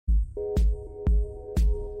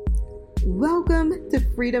Welcome to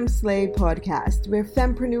Freedom Slay Podcast, where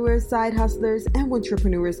fempreneurs, side hustlers, and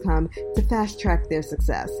entrepreneurs come to fast track their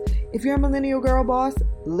success. If you're a millennial girl boss,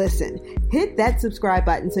 listen, hit that subscribe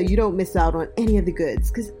button so you don't miss out on any of the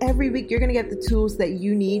goods, because every week you're going to get the tools that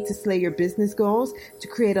you need to slay your business goals to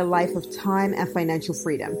create a life of time and financial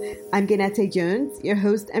freedom. I'm Ganette Jones, your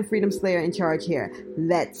host and Freedom Slayer in charge here.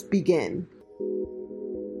 Let's begin.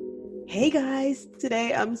 Hey guys,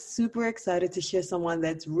 today I'm super excited to share someone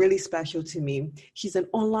that's really special to me. She's an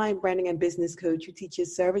online branding and business coach who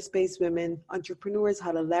teaches service-based women, entrepreneurs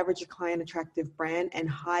how to leverage a client attractive brand and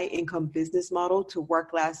high income business model to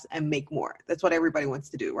work less and make more. That's what everybody wants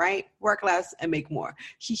to do, right? Work less and make more.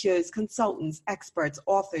 She shows consultants, experts,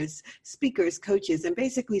 authors, speakers, coaches, and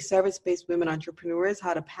basically service-based women entrepreneurs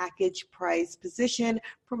how to package, price, position,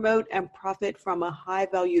 promote, and profit from a high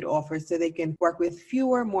valued offer so they can work with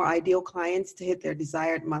fewer, more ideal clients to hit their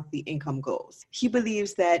desired monthly income goals. She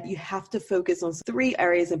believes that you have to focus on 3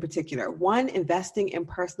 areas in particular. 1, investing in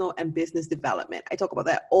personal and business development. I talk about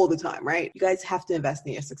that all the time, right? You guys have to invest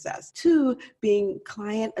in your success. 2, being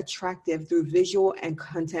client attractive through visual and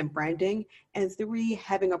content branding. And 3,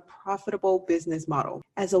 having a profitable business model.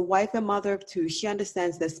 As a wife and mother of 2, she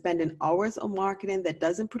understands that spending hours on marketing that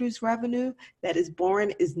doesn't produce revenue, that is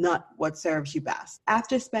boring, is not what serves you best.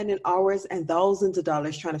 After spending hours and thousands of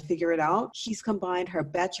dollars trying to figure it out, she's combined her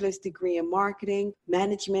bachelor's degree in marketing,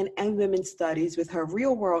 management, and women's studies with her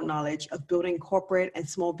real-world knowledge of building corporate and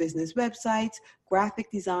small business websites,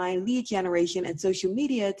 graphic design, lead generation, and social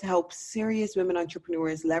media to help serious women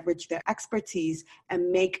entrepreneurs leverage their expertise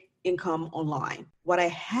and make income online. What I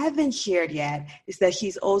haven't shared yet is that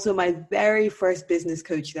she's also my very first business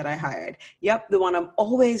coach that I hired. Yep, the one I'm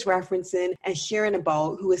always referencing and sharing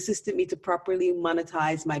about, who assisted me to properly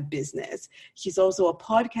monetize my business. She's also a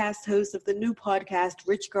podcast host of the new podcast,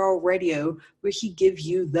 Rich Girl Radio, where she gives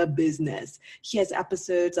you the business. She has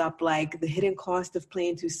episodes up like The Hidden Cost of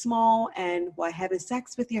Playing Too Small and Why Having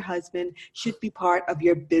Sex with Your Husband Should Be Part of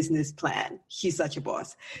Your Business Plan. She's such a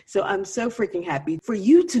boss. So I'm so freaking happy for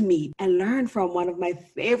you to meet and learn from one of my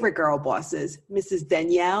favorite girl bosses, Mrs.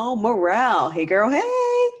 Danielle Morel. Hey girl,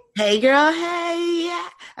 hey. Hey girl, hey.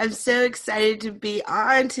 I'm so excited to be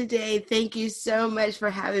on today. Thank you so much for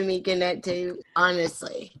having me, Ganette,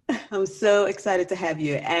 honestly. I'm so excited to have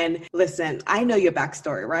you. And listen, I know your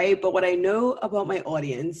backstory, right? But what I know about my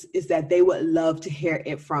audience is that they would love to hear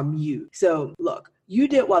it from you. So look, you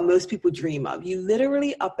did what most people dream of. You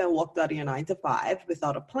literally up and walked out of your 9-to-5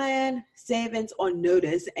 without a plan, savings, or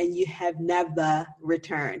notice, and you have never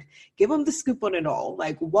returned. Give them the scoop on it all.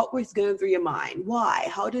 Like, what was going through your mind? Why?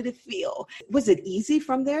 How did it feel? Was it easy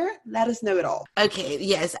from there? Let us know it all. Okay,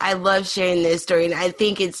 yes, I love sharing this story, and I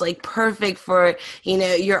think it's like perfect for,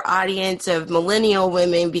 your audience of millennial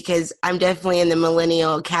women, because I'm definitely in the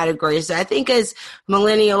millennial category. So I think as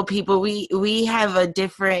millennial people, we have a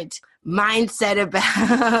different mindset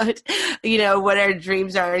about, what our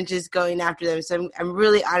dreams are and just going after them. So I'm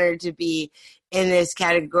really honored to be in this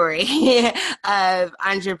category of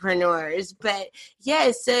entrepreneurs. But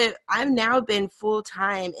so I've now been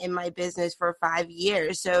full-time in my business for 5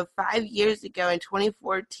 years. So 5 years ago in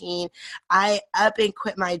 2014, I up and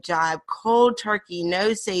quit my job, cold turkey,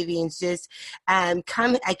 no savings, just I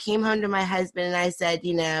came home to my husband and I said,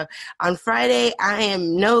 on Friday, I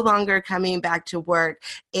am no longer coming back to work.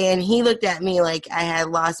 And he looked at me like I had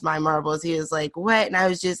lost my marbles. He was like, what? And I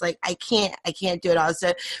was just like, I can't do it all.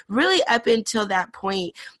 So really up until that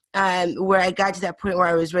point, where I got to that point where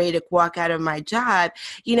I was ready to walk out of my job,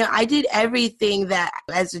 I did everything that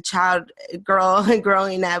as a girl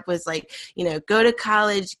growing up was like, go to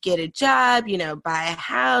college, get a job, buy a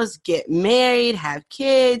house, get married, have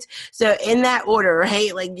kids. So in that order,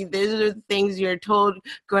 right? Like those are the things you're told,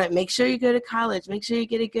 make sure you go to college, make sure you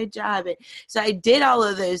get a good job. And so I did all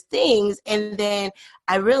of those things. And then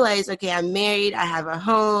I realized, okay, I'm married, I have a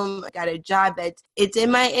home, I got a job it's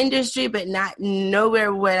in my industry, but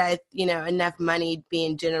nowhere would I, enough money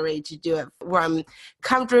being generated to do it, where I'm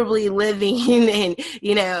comfortably living and,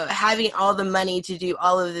 having all the money to do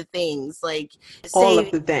all of the things, like all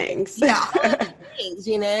of the things. Yeah, all of the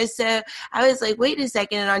things, So I was like, wait a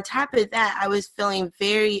second. And on top of that, I was feeling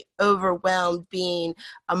very overwhelmed being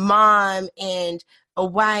a mom and a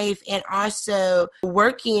wife, and also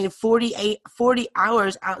working 40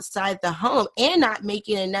 hours outside the home and not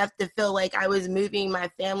making enough to feel like I was moving my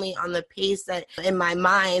family on the pace that in my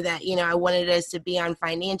mind that, I wanted us to be on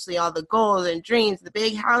financially, all the goals and dreams, the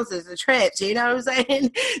big houses, the trips, you know what I'm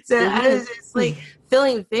saying? So I was just like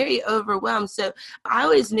feeling very overwhelmed. So I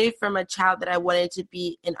always knew from a child that I wanted to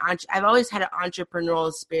be I've always had an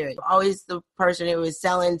entrepreneurial spirit. Always the person who was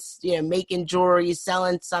selling, making jewelry,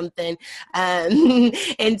 selling something.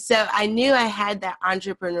 And so I knew I had that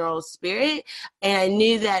entrepreneurial spirit, and I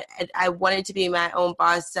knew that I wanted to be my own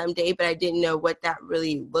boss someday, but I didn't know what that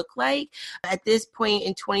really looked like. At this point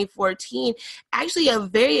in 2014, actually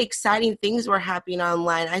very exciting things were happening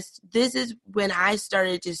online. This is when I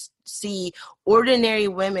started to see ordinary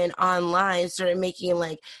women online started making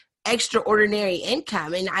like extraordinary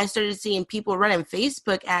income, and I started seeing people running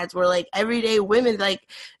Facebook ads where like everyday women like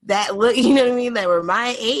that look, you know what I mean, that were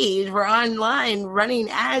my age were online running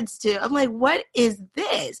ads to. I'm like, what is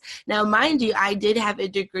this? Now, mind you, I did have a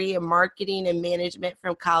degree in marketing and management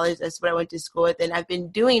from college. That's what I went to school with, and I've been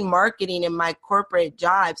doing marketing in my corporate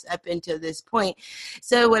jobs up until this point.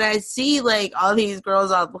 So when I see like all these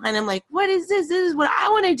girls online, I'm like, what is this? This is what I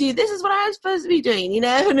want to do. This is what I'm supposed to be doing, you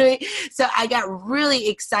know what I mean? So I got really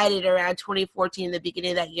excited around 2014, the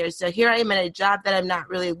beginning of that year. So here I am at a job that I'm not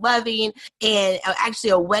really loving, and actually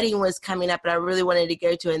a wedding was coming up and I really wanted to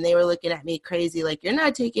go to, and they were looking at me crazy like, you're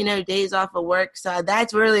not taking no days off of work. So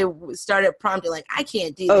that's really started prompting like, I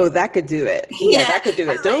can't do that. That could do it. Yeah, that could do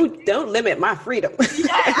it. Don't limit my freedom. Yeah,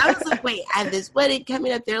 I was like, wait, I have this wedding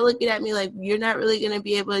coming up. They're looking at me like, you're not really going to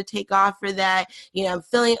be able to take off for that. I'm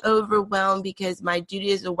feeling overwhelmed because my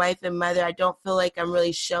duty as a wife and mother, I don't feel like I'm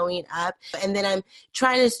really showing up. And then I'm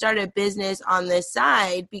trying to start a business on the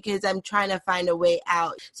side because I'm trying to find a way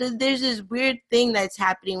out. So there's this weird thing that's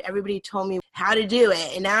happening. Everybody told me how to do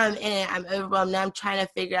it, and now I'm in it. I'm overwhelmed. Now I'm trying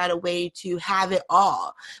to figure out a way to have it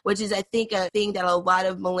all, which is, I think, a thing that a lot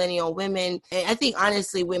of millennial women, and I think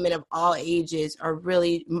honestly women of all ages are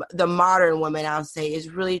really, the modern woman, I'll say, is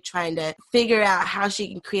really trying to figure out how she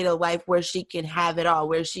can create a life where she can have it all,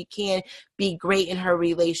 where she can be great in her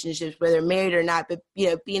relationships, whether married or not, but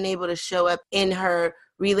being able to show up in her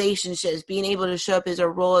relationships, being able to show up as a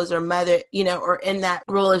role as her mother, or in that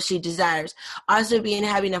role if she desires. Also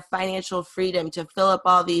having a financial freedom to fill up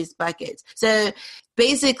all these buckets. So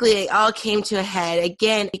basically it all came to a head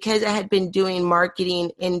again because I had been doing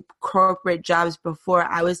marketing in corporate jobs before.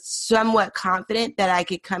 I was somewhat confident that I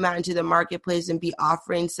could come out into the marketplace and be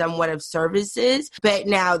offering somewhat of services. But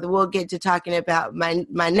now we'll get to talking about my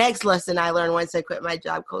next lesson I learned once I quit my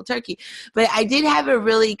job cold turkey. But I did have a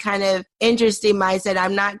really kind of interesting mindset.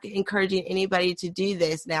 I'm not encouraging anybody to do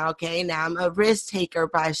this now. Okay. Now I'm a risk taker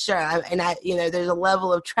by sure. And there's a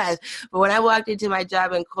level of trust. But when I walked into my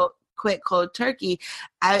job and quit cold turkey,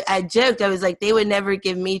 I joked. I was like, they would never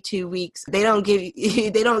give me 2 weeks. They don't give you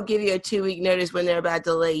a 2-week notice when they're about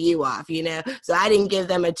to lay you off, So I didn't give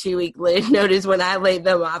them a 2-week notice when I laid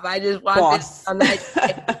them off. I just walked in on that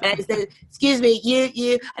day and I said, excuse me,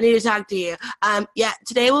 you, I need to talk to you.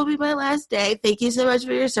 Today will be my last day. Thank you so much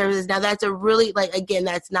for your services. Now that's a really, again,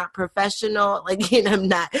 that's not professional. I'm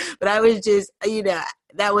not, but I was just,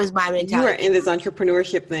 that was my mentality. You were in this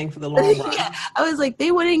entrepreneurship thing for the long run. Yeah, I was like,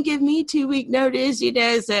 they wouldn't give me 2-week notice,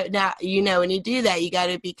 So now, when you do that, you got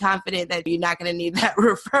to be confident that you're not going to need that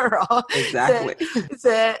referral. Exactly.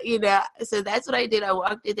 So that's what I did. I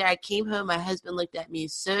walked in there. I came home. My husband looked at me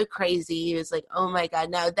so crazy. He was like, oh my God.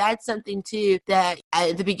 Now that's something too that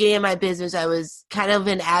at the beginning of my business, I was kind of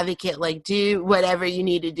an advocate, like do whatever you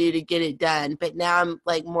need to do to get it done. But now I'm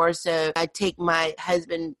like more so, I take my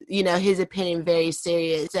husband, his opinion very seriously.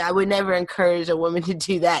 So I would never encourage a woman to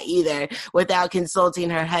do that either without consulting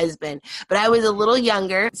her husband. But I was a little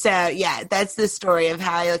younger. So yeah, that's the story of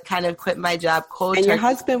how I kind of quit my job cold turkey. And your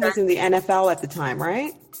husband was in the NFL at the time,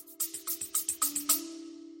 right?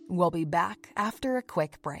 We'll be back after a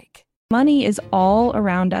quick break. Money is all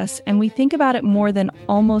around us, and we think about it more than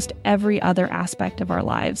almost every other aspect of our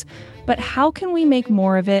lives. But how can we make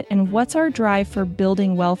more of it, and what's our drive for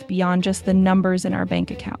building wealth beyond just the numbers in our bank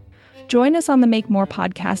account? Join us on the Make More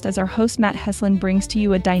podcast as our host Matt Heslin brings to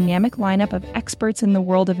you a dynamic lineup of experts in the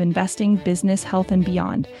world of investing, business, health, and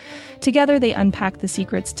beyond. Together, they unpack the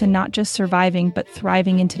secrets to not just surviving, but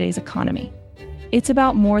thriving in today's economy. It's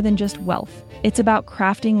about more than just wealth. It's about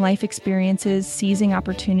crafting life experiences, seizing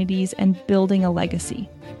opportunities, and building a legacy.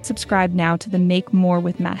 Subscribe now to the Make More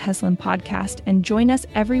with Matt Heslin podcast and join us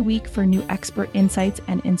every week for new expert insights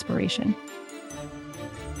and inspiration.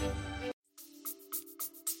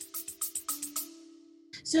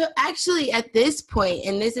 So actually at this point,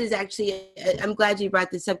 and this is actually, I'm glad you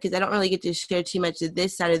brought this up because I don't really get to share too much of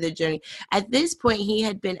this side of the journey. At this point, he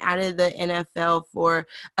had been out of the NFL for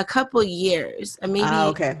a couple years. Maybe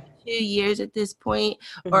okay. 2 years at this point,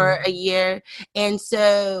 or a year. And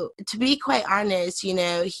so to be quite honest,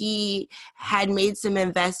 he had made some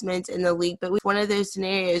investments in the league, but one of those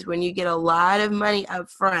scenarios when you get a lot of money up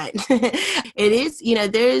front, it is,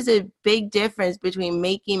 there is a big difference between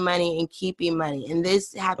making money and keeping money. And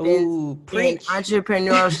this happens in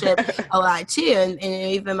entrepreneurship a lot too. And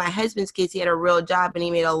even my husband's case, he had a real job and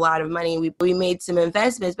he made a lot of money. We made some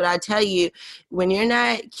investments, but I'll tell you, when you're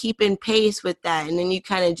not keeping pace with that, and then you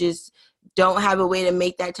kind of just don't have a way to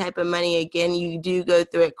make that type of money again, you do go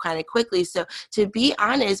through it kind of quickly. So to be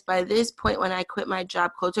honest, by this point, when I quit my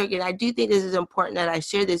job cold turkey, and I do think this is important that I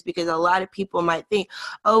share this, because a lot of people might think,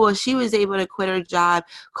 oh, well, she was able to quit her job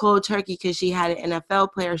cold turkey because she had an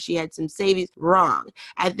NFL player, she had some savings. Wrong.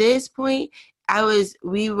 At this point,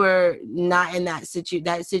 we were not in that situation.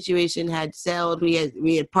 That situation had sailed. We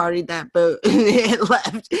had partied that boat and it had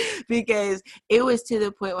left, because it was to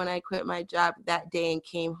the point when I quit my job that day and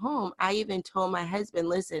came home. I even told my husband,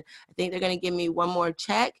 listen, I think they're going to give me one more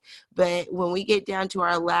check, but when we get down to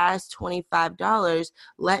our last $25,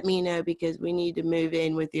 let me know, because we need to move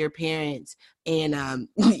in with your parents. And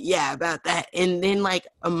about that. And then like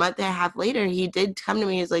a month and a half later, he did come to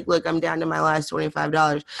me. He's like, look, I'm down to my last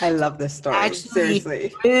 $25. I love this story. Actually,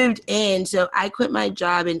 seriously moved in. So I quit my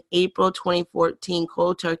job in April 2014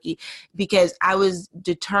 cold turkey, because I was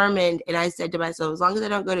determined, and I said to myself, as long as I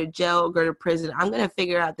don't go to jail or go to prison, I'm going to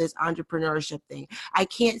figure out this entrepreneurship thing. I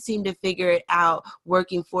can't seem to figure it out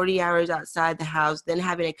working 40 hours outside the house, then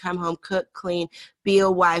having to come home, cook, clean, be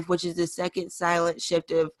a wife, which is the second silent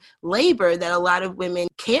shift of labor that a lot of women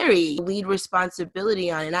carry lead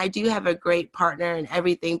responsibility on. And I do have a great partner and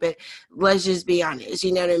everything, but let's just be honest,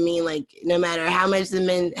 you know what I mean? Like, no matter how much the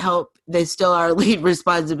men help, they still are lead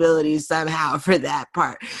responsibilities somehow for that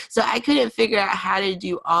part. So I couldn't figure out how to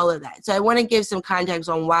do all of that. So I want to give some context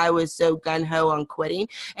on why I was so gung-ho on quitting.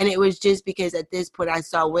 And it was just because at this point I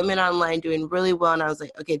saw women online doing really well, and I was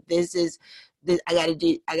like, okay, I got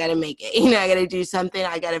to make it, I got to do something.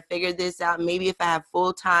 I got to figure this out. Maybe if I have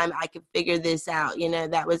full time, I can figure this out.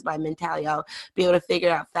 That was my mentality. I'll be able to figure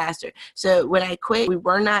it out faster. So when I quit, we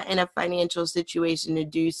were not in a financial situation to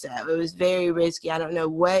do so. It was very risky. I don't know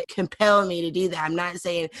what compelled me to do that. I'm not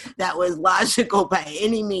saying that was logical by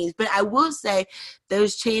any means, but I will say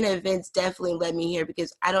those chain events definitely led me here,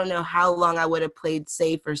 because I don't know how long I would have played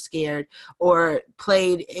safe or scared or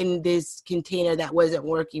played in this container that wasn't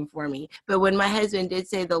working for me. But when my husband did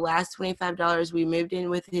say the last $25, we moved in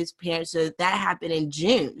with his parents. So that happened in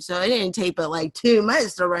June. So it didn't take but like 2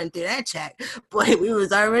 months to run through that check. Boy, we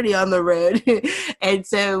was already on the road. And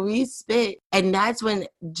so we spent, and that's when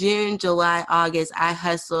June, July, August, I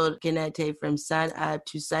hustled Connecte from sun up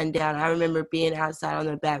to sundown. I remember being outside on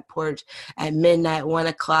the back porch at midnight, 1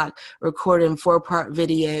 o'clock, recording 4-part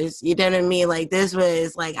videos. You know what I mean? Like, this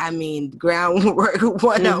was like, groundwork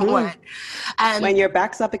 101. When your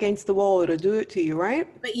back's up against the wall, it'll do it to you, right?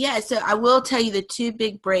 But yeah, so I will tell you the 2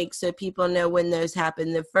 big breaks so people know when those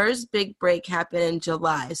happen. The first big break happened in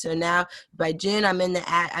July. So now by June, I'm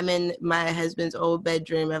in my husband's old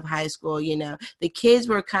bedroom of high school. The kids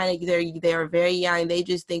were kind of, they were very young. They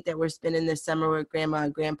just think that we're spending the summer with grandma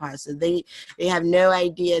and grandpa. So they have no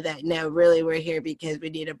idea that, no, really we're here because we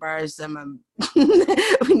need to borrow some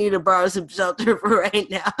we need to borrow some shelter for right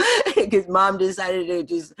now, because mom decided to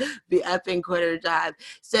just be up and quit her job.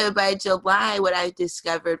 So by July, what I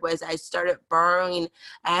discovered was I started borrowing.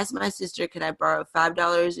 I asked my sister, could I borrow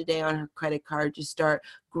 $5 a day on her credit card to start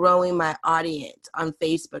growing my audience on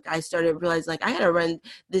Facebook. I started realizing, like, I gotta run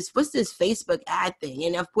this, what's this Facebook ad thing?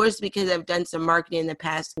 And of course, because I've done some marketing in the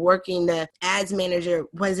past, working the ads manager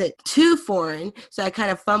wasn't too foreign. So I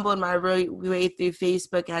kind of fumbled my way through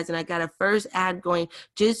Facebook ads, and I got a first ad going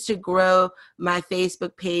just to grow my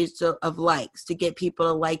Facebook page of likes, to get people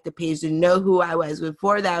to like the page, to know who I was.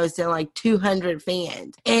 Before that, I was selling like 200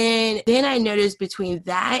 fans. And then I noticed between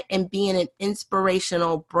that and being an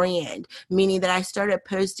inspirational brand, meaning that I started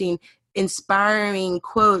posting inspiring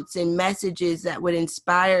quotes and messages that would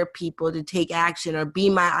inspire people to take action or be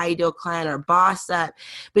my ideal client or boss up.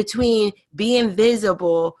 Between being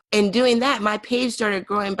visible and doing that, my page started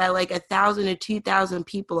growing by like 1,000 to 2,000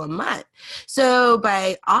 people a month. So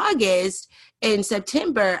by August and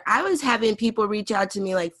September, I was having people reach out to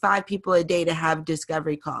me, like 5 people a day, to have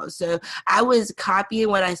discovery calls. So I was copying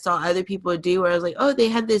what I saw other people do, where I was like, oh, they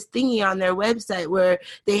have this thingy on their website where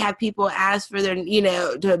they have people ask for their,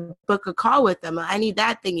 to book a call with them. I need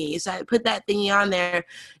that thingy. So I put that thingy on there.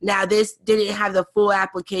 Now, this didn't have the full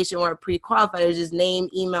application or pre-qualified. It was just name,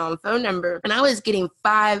 email, and phone number. And I was getting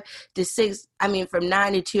 500 to 600 from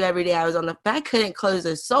 9 to 2 every day I was on the, but I couldn't close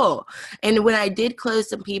a soul. And when I did close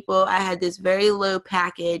some people, I had this very low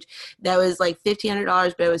package that was like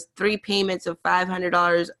 $1,500, but it was 3 payments of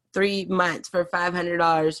 $500, 3 months for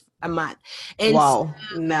 $500 a month. And wow.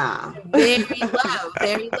 So Nah.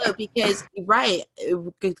 very low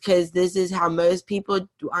because this is how most people,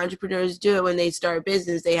 entrepreneurs, do it when they start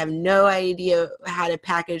business. They have no idea how to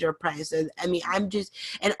package or price. So,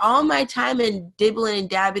 and all my time in dibbling and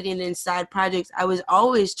dabbing in side projects, I was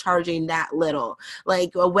always charging that little,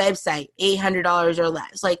 like a website, $800 or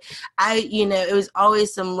less. Like it was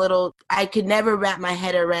always some little, I could never wrap my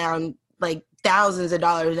head around like thousands of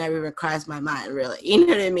dollars never even crossed my mind, really. You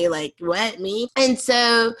know what I mean? Like, what, me? And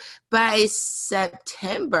so by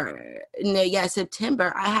September,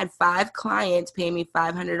 I had 5 clients pay me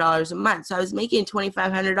 $500 a month. So I was making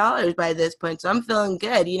 $2,500 by this point. So I'm feeling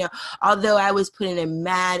good, although I was putting in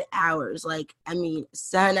mad hours,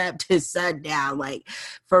 sun up to sundown, like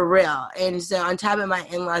for real. And so on top of my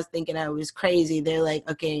in-laws thinking I was crazy, they're like,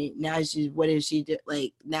 okay, now what does she do?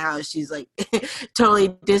 Like, now she's like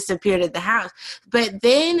totally disappeared at the house. But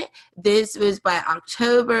then this was by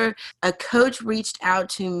October, a coach reached out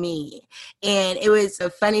to me, and it was a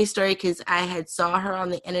funny story because I had saw her on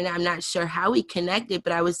the internet. I'm not sure how we connected,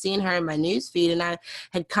 but I was seeing her in my newsfeed, and I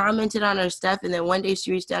had commented on her stuff. And then one day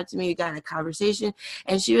she reached out to me, we got in a conversation,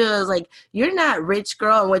 and she was like, "You're not Rich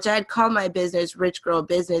Girl," which I had called my business Rich Girl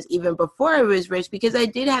Business even before I was rich, because I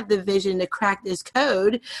did have the vision to crack this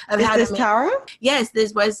code of how to make. Tara? Yes,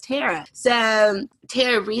 this was Tara. So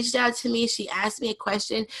Tara reached out to me. She asked me a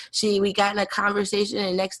question. We got in a conversation,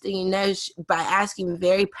 and next thing you know, by asking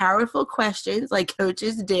very powerful questions like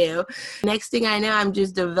coaches do, next thing I know, I'm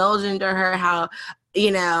just divulging to her how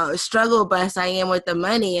struggle bus I am with the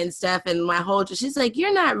money and stuff. And she's like,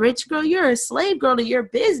 "You're not Rich Girl, you're a slave girl to your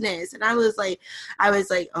business." And I was like,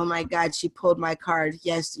 oh my God, she pulled my card.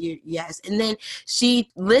 Yes. And then she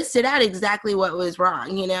listed out exactly what was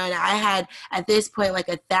wrong, and I had at this point like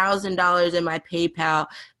 $1,000 in my PayPal.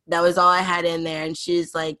 That was all I had in there. And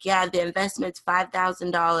she's like, "Yeah, the investment's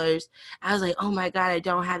 $5,000. I was like, "Oh my God, I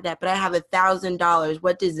don't have that, but I have $1,000.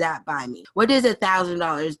 What does that buy me? What does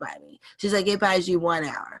 $1,000 buy me?" She's like, "It buys you 1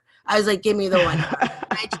 hour." I was like, "Give me the 1 hour."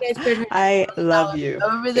 I transferred her. I love you.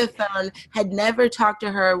 Over the phone. Had never talked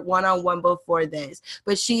to her one-on-one before this,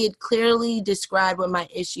 but she had clearly described what my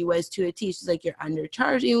issue was to a T. She's like, "You're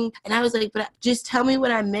undercharging." And I was like, "But just tell me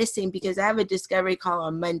what I'm missing, because I have a discovery call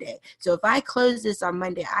on Monday. So if I close this on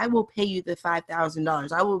Monday, I will pay you the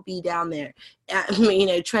 $5,000. I will be down there.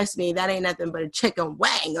 Trust me, that ain't nothing but a chicken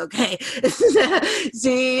wang, okay?"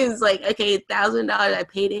 She was like, "Okay, $1,000, I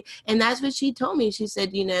paid it." And that's what she told me. She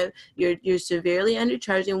said, you're severely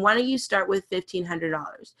undercharging. Why don't you start with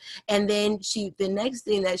 $1,500? And then the next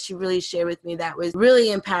thing that she really shared with me that was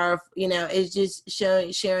really empowering, is just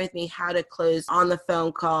sharing with me how to close on the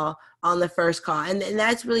phone call, on the first call. And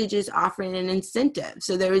that's really just offering an incentive.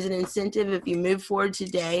 So there was an incentive. If you move forward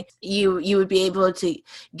today, you would be able to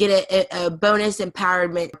get a bonus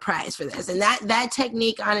empowerment prize for this. And that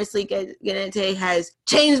technique, honestly, has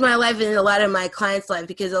changed my life and a lot of my clients' life,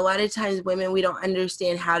 because a lot of times women, we don't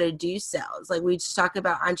understand how to do sales. Like, we just talk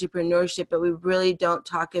about entrepreneurship, but we really don't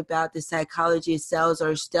talk about the psychology of sales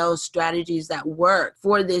or sales strategies that work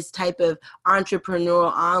for this type of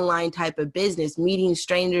entrepreneurial online type of business, meeting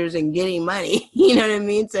strangers and getting money. You know what I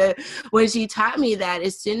mean? So when she taught me that,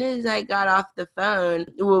 as soon as I got off the phone,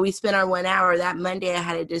 we spent our 1 hour, that Monday I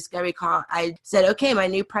had a discovery call. I said, "Okay, my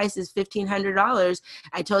new price is $1,500.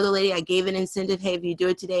 I told the lady, I gave an incentive. Hey, if you do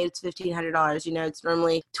it today, it's $1,500. It's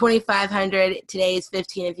normally $2,500. Today is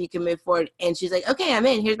 $1,500 if you can move forward." And she's like, "Okay, I'm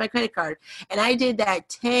in. Here's my credit card." And I did that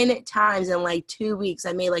 10 times in like 2 weeks.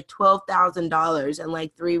 I made like $12,000 in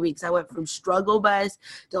like 3 weeks. I went from struggle bus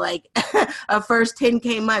to like a first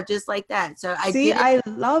 10K month, just like that. So I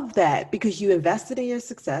love that, because you invested in your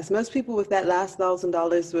success. Most people with that last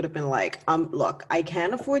 $1,000 would have been like, look, I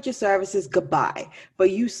can't afford your services, goodbye.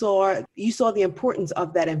 But you saw the importance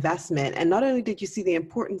of that investment. And not only did you see the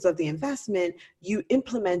importance of the investment, you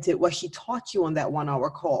implemented what she taught you on that 1 hour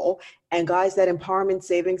call. And guys, that empowerment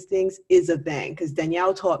savings things is a thing, because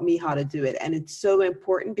Danielle taught me how to do it. And it's so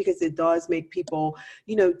important, because it does make people,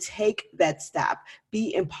 take that step,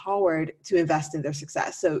 be empowered to invest in their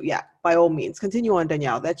success. So yeah, by all means, continue on,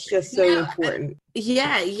 Danielle. That's just so important.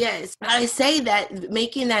 Yes. I say that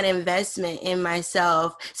making that investment in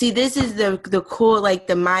myself. See, this is the cool, like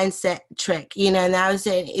the mindset trick, and I was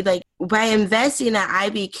saying, like, by investing that, I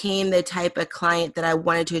became the type of client that I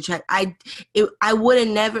wanted to attract. I would have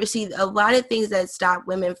never see a lot of things that stop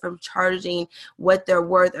women from charging what they're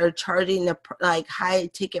worth or charging the like high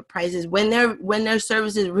ticket prices when their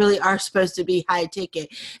services really are supposed to be high ticket.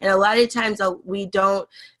 And a lot of times we don't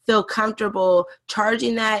feel comfortable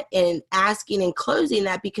charging that and asking and closing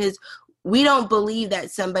that because we don't believe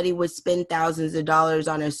that somebody would spend thousands of dollars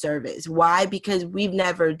on a service. Why? Because we've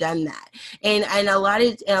never done that. And a lot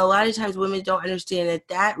of times women don't understand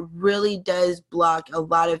that really does block a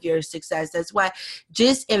lot of your success. That's why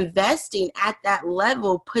just investing at that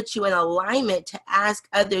level puts you in alignment to ask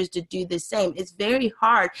others to do the same. It's very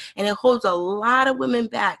hard, and it holds a lot of women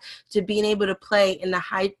back to being able to play in a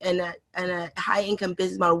high income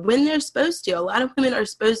business model when they're supposed to. A lot of women are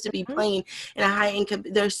supposed to be playing in a high income.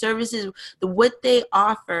 Their services, what they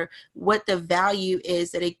offer, what the value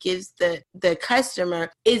is that it gives the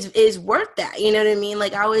customer is worth that. You know what I mean?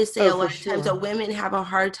 Like I always say, a lot of times that women have a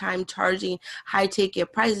hard time charging high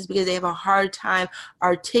ticket prices because they have a hard time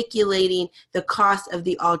articulating the cost of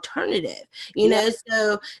the alternative. You know,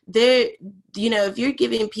 so they're, you know, if you're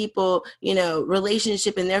giving people, you know,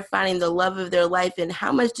 relationship and they're finding the love of their life, and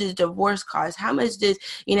how much does divorce cost? How much does,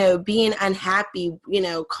 you know, being unhappy, you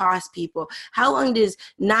know, cost people? How long does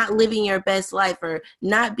not living your best life or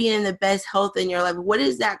not being in the best health in your life? What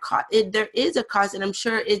is that cost? There is a cost, and I'm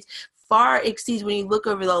sure it's far exceeds when you look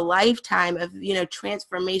over the lifetime of, you know,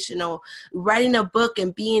 transformational writing a book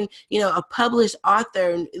and being, you know, a published author,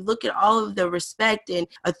 and look at all of the respect and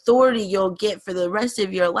authority you'll get for the rest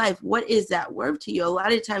of your life. What is that worth to you? A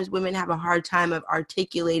lot of times women have a hard time of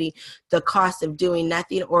articulating the cost of doing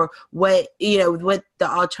nothing, or what, you know, what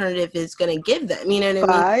the alternative is going to give them. You know what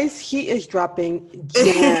I mean? Guys, he is dropping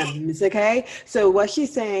gems, okay? So what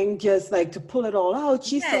she's saying, just like to pull it all out,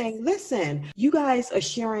 she's saying, listen, you guys are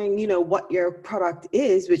sharing, you know, what your product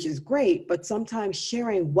is, which is great, but sometimes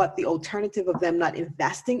sharing what the alternative of them not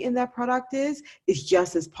investing in that product is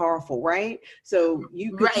just as powerful, right? So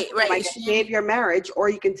you could like save your marriage, or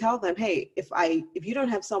you can tell them, hey, if you don't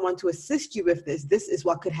have someone to assist you with this is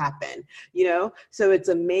what could happen, you know? So it's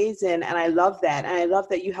amazing, and I love that. And I love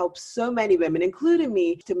that you help so many women, including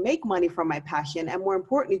me, to make money from my passion, and more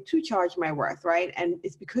importantly, to charge my worth, right? And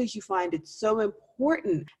it's because you find it so important.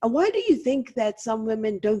 And why do you think that some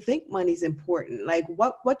women don't think money's important? Like,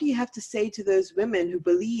 what do you have to say to those women who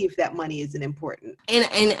believe that money isn't important? And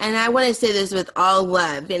I want to say this with all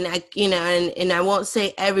love, and I, you know, and I won't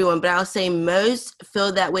say everyone, but I'll say most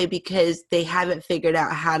feel that way because they haven't figured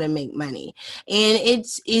out how to make money, and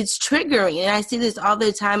it's triggering. And I see this all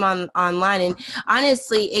the time online, and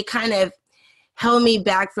honestly, it kind of held me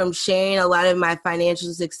back from sharing a lot of my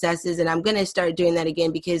financial successes. And I'm going to start doing that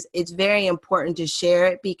again, because it's very important to share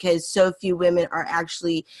it, because so few women are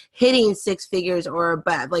actually hitting six figures or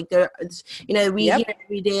above. Like you know, we hear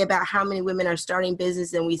every day about how many women are starting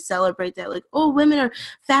business, and we celebrate that, like, oh, women are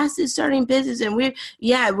fast at starting business. And we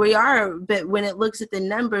are. But when it looks at the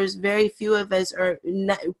numbers, very few of us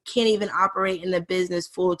can't even operate in the business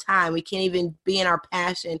full time. We can't even be in our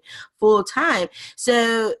passion full time.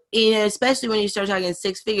 So, you know, especially when you start talking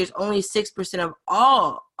six figures, only 6% of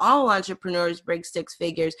all entrepreneurs break six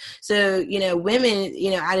figures. So, you know, women, you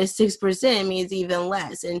know, out of 6% means even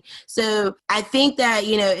less. And so I think that,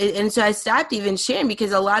 you know, and so I stopped even sharing,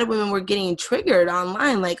 because a lot of women were getting triggered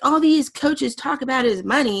online. Like, all these coaches talk about is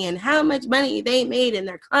money and how much money they made and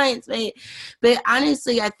their clients made. But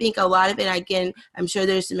honestly, I think a lot of it, again, I'm sure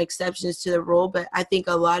there's some exceptions to the rule, but I think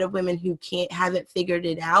a lot of women who haven't figured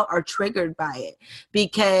it out are triggered by it,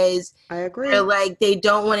 because I agree. They're like, they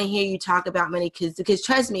don't want to hear you talk about money, because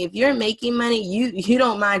trust me, if you're making money, you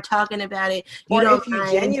don't mind talking about it. If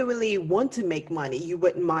you genuinely want to make money, you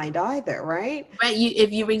wouldn't mind either, right? Right.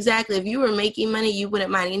 If you were making money, you wouldn't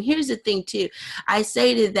mind. And here's the thing too, I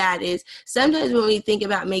say to that is, sometimes when we think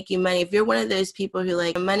about making money, if you're one of those people who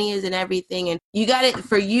like money isn't everything, and you got it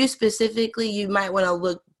for you specifically, you might want to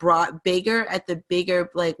look bigger at the bigger,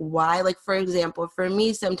 like, why. Like, for example, for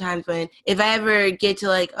me, sometimes if I ever get to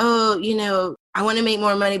like, oh, you know, I want to make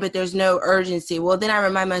more money, but there's no urgency. Well, then I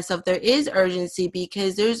remind myself there is urgency,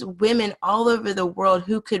 because there's women all over the world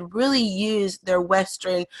who could really use their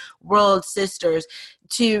Western world sisters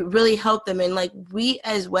to really help them. And like, we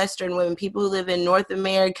as Western women, people who live in North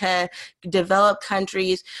America, developed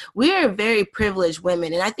countries, we are very privileged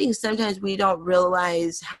women. And I think sometimes we don't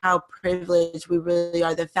realize how privileged we really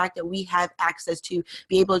are. The fact that we have access to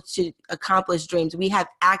be able to accomplish dreams. We have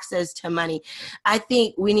access to money. I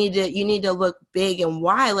think you need to look big. And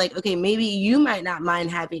why? Like, okay, maybe you might not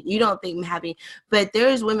mind having, you don't think I'm having, but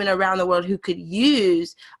there's women around the world who could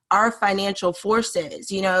use our financial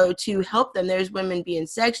forces, you know, to help them. There's women being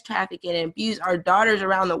sex trafficked and abused, our daughters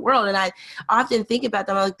around the world. And I often think about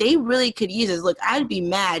them, like, they really could use this. Look, I'd be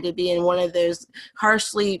mad to be in one of those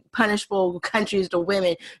harshly punishable countries to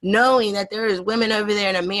women, knowing that there is women over there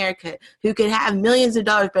in America who could have millions of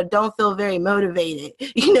dollars but don't feel very motivated.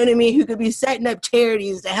 You know what I mean? Who could be setting up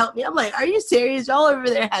charities to help me. I'm like, are you serious? Y'all over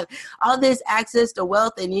there have all this access to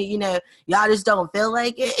wealth, and you know, y'all just don't feel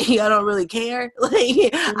like it. Y'all don't really care.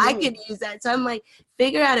 Like, I could use that. So I'm like,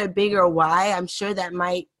 figure out a bigger why. I'm sure that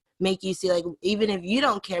might make you see, like, even if you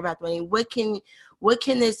don't care about the money, what can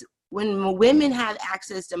this, when women have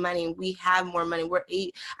access to money, we have more money.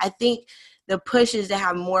 I think the push is to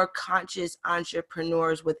have more conscious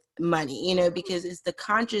entrepreneurs with money, you know, because it's the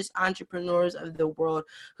conscious entrepreneurs of the world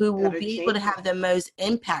who will be able to have the most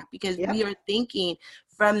impact, because we are thinking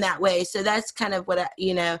from that way. So that's kind of what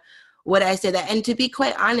I say that. And to be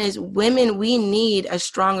quite honest, women, we need a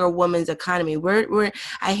stronger woman's economy.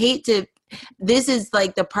 This is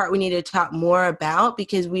like the part we need to talk more about,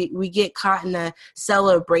 because we get caught in the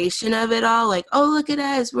celebration of it all. Like, oh, look at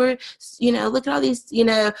us. We're, you know, look at all these, you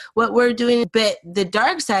know, what we're doing. But the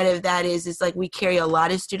dark side of that is like, we carry a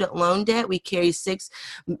lot of student loan debt. We carry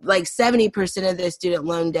 70% of the student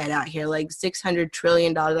loan debt out here, like $600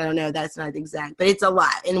 trillion. I don't know. That's not exact, but it's a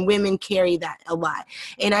lot. And women carry that a lot.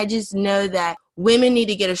 And I just know that women need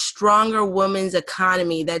to get a stronger women's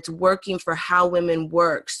economy that's working for how women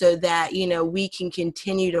work, so that, you know, we can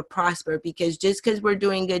continue to prosper. Because just because we're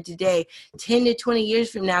doing good today, 10 to 20 years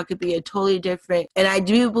from now could be a totally different, and I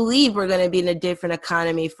do believe we're going to be in a different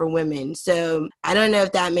economy for women. So I don't know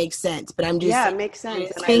if that makes sense, but I'm just it makes sense.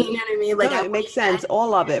 You know what I mean? Like, it makes sense.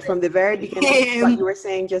 All of it from the very beginning. What you were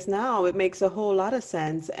saying just now, it makes a whole lot of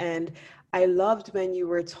sense. And I loved when you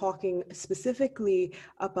were talking specifically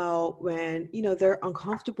about when, you know, they're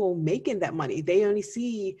uncomfortable making that money. They only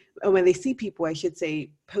see, or when they see people, I should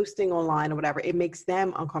say, posting online or whatever, it makes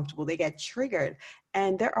them uncomfortable. They get triggered.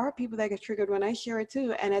 And there are people that get triggered when I share it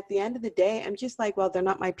too. And at the end of the day, I'm just like, well, they're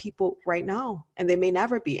not my people right now, and they may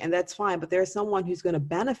never be. And that's fine. But there's someone who's going to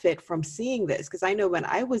benefit from seeing this. Because I know when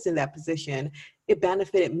I was in that position, it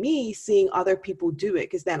benefited me seeing other people do it,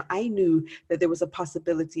 because then I knew that there was a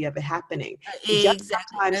possibility of it happening. Exactly.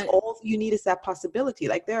 Sometimes all you need is that possibility.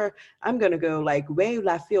 Like I'm going to go like way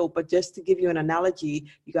left field, but just to give you an analogy,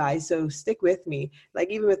 you guys, so stick with me. Like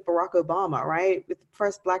even with Barack Obama, right? With the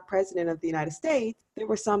first Black president of the United States, there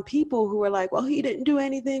were some people who were like, well, he didn't do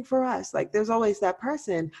anything for us. Like there's always that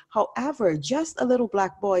person. However, just a little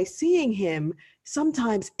Black boy seeing him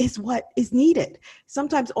sometimes is what is needed.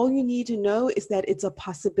 Sometimes all you need to know is that it's a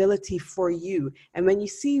possibility for you. And when you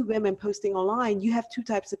see women posting online, you have two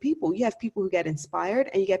types of people. You have people who get inspired,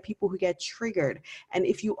 and you get people who get triggered. And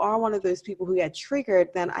if you are one of those people who get triggered,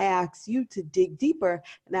 then I ask you to dig deeper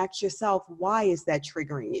and ask yourself, why is that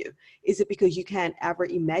triggering you? Is it because you can't ever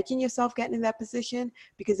imagine yourself getting in that position?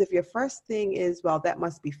 Because if your first thing is, well, that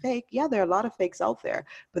must be fake. Yeah, there are a lot of fakes out there.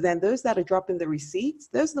 But then those that are dropping the receipts,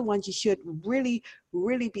 those are the ones you should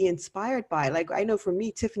really be inspired by. Like I know for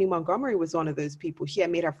me, Tiffany Montgomery was one of those people. She had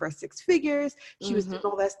made her first 6 figures. She was doing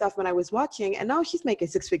all that stuff when I was watching, and now she's making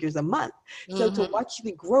 6 figures a month. So to watch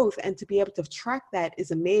the growth and to be able to track that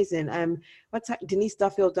is amazing. Denise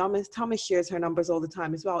Duffield Thomas shares her numbers all the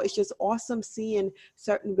time as well. It's just awesome seeing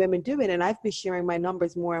certain women do it. And I've been sharing my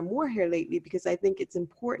numbers more and more here lately, because I think it's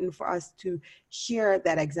important for us to share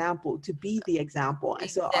that example, to be the example. And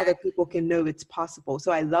so other people can know it's possible.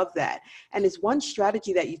 So I love that. And it's one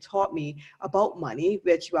strategy that you taught me about money,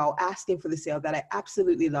 which, well, asking for the sale, that I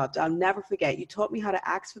absolutely loved. I'll never forget. You taught me how to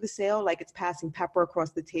ask for the sale like it's passing pepper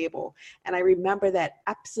across the table. And I remember that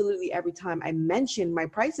absolutely every time I mention my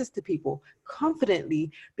prices to people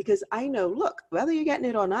confidently, because I know, look, whether you're getting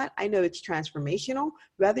it or not, I know it's transformational.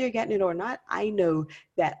 Whether you're getting it or not, I know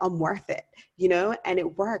that I'm worth it, you know, and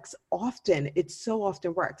it works often. It so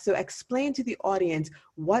often works. So explain to the audience,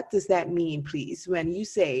 what does that mean, please, when you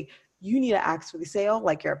say you need to ask for the sale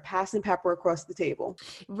like you're passing pepper across the table?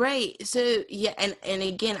 Right. So, yeah. And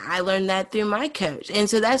again, I learned that through my coach. And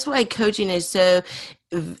so that's why coaching is so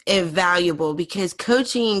invaluable, because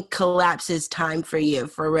coaching collapses time for you,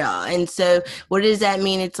 for real. And so what does that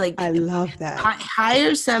mean? It's like, I love that.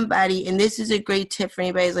 Hire somebody. And this is a great tip for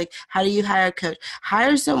anybody. It's like, how do you hire a coach?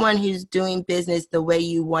 Hire someone who's doing business the way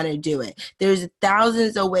you want to do it. There's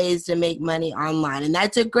thousands of ways to make money online. And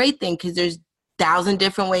that's a great thing, because there's 1,000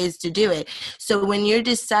 different ways to do it. So when you're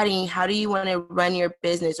deciding how do you want to run your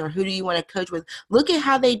business or who do you want to coach with, look at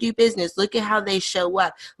how they do business, look at how they show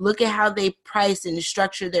up, look at how they price and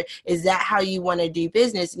structure their, is that how you want to do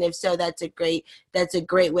business? And if so, that's a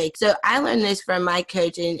great way. So I learned this from my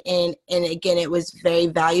coach, and again, it was very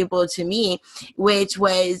valuable to me, which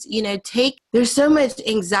was, there's so much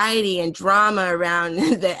anxiety and drama around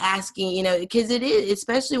the asking, because it is,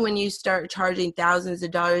 especially when you start charging thousands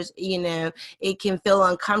of dollars, it can feel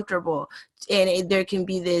uncomfortable. And there can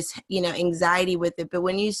be this, anxiety with it. But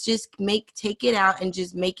when you just take it out and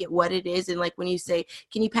just make it what it is. And like when you say,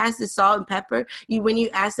 can you pass the salt and pepper? When you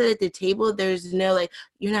ask that at the table, there's no, like,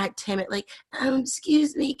 you're not timid, like,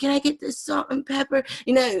 excuse me, can I get the salt and pepper?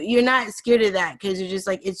 You're not scared of that because you're just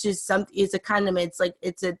like, it's just something, it's a condiment. It's like,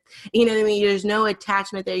 it's a, you know what I mean? There's no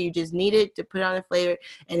attachment there. You just need it to put on the flavor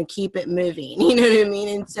and keep it moving. You know what I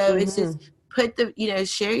mean? And so it's just put the,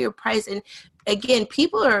 share your price. And again,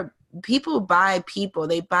 people buy people,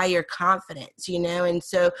 they buy your confidence, and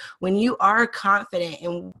so when you are confident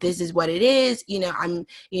and this is what it is,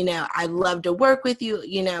 I love to work with you,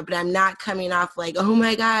 but I'm not coming off like, oh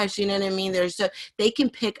my gosh, you know what I mean? They can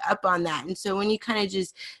pick up on that. And so when you kind of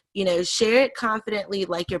just, share it confidently,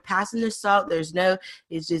 like you're passing the salt, it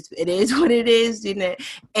is what it is,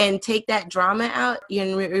 and take that drama out,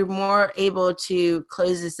 you're more able to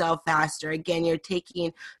close the sale faster. Again, you're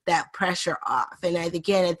taking that pressure off. And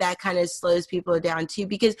again, that kind of slows people down too,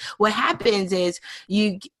 because what happens is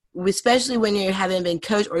especially when you haven't been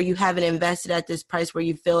coached or you haven't invested at this price where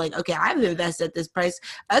you feel like, okay, I've invested at this price,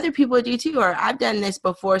 other people do too, or I've done this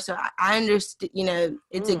before, so I understand,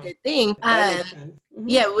 it's a good thing. When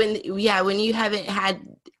you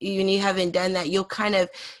haven't done that, you'll kind of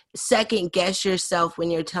second guess yourself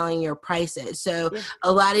when you're telling your prices. So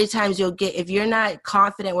a lot of times you'll get, if you're not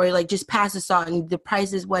confident, where you're like, just pass the salt and the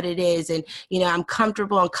price is what it is. And, I'm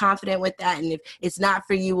comfortable and confident with that. And if it's not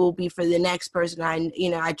for you, will be for the next person.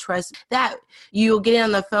 I trust that. You'll get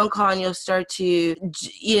on the phone call and you'll start to,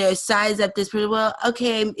 size up this person. Well,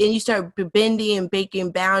 okay. And you start bending and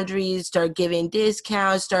breaking boundaries, start giving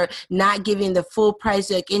discounts, start not giving the full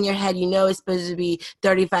price. Like in your head, it's supposed to be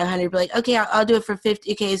 $3,500, but like, okay, I'll do it for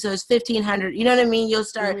 $50. Okay. So it's $1,500. You know what I mean? You'll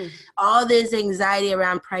start all this anxiety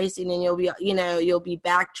around pricing, and you'll be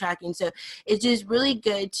backtracking. So it's just really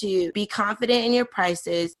good to be confident in your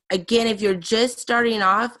prices. Again, if you're just starting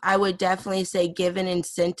off, I would definitely say give an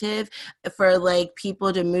incentive for like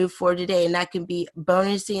people to move forward today. And that can be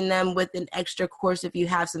bonusing them with an extra course if you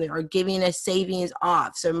have something, or giving a savings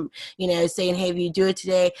off. So, saying, hey, if you do it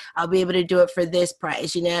today, I'll be able to do it for this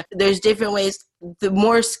price. There's different ways. The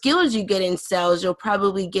more skills you get in sales, you'll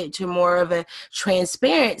probably get to more of a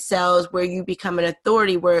transparent sales where you become an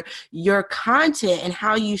authority, where your content and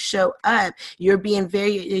how you show up, you're being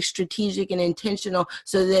very strategic and intentional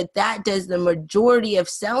so that does the majority of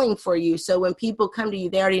selling for you. So when people come to you,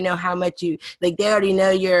 they already know how much they already know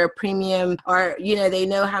your premium, or, they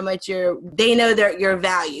know how much they know your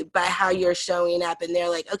value by how you're showing up, and they're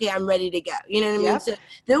like, okay, I'm ready to go. You know what I mean? So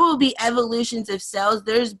there will be evolutions of sales.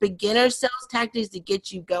 There's beginner sales tactics to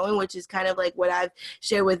get you going, which is kind of like what I've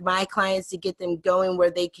shared with my clients to get them going, where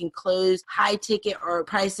they can close high ticket or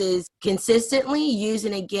prices consistently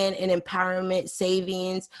using, again, an empowerment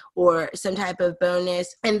savings or some type of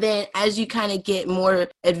bonus. And then as you kind of get more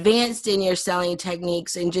advanced in your selling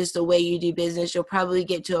techniques and just the way you do business, you'll probably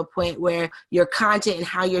get to a point where your content and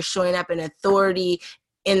how you're showing up in authority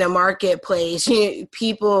in the marketplace,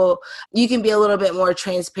 people, you can be a little bit more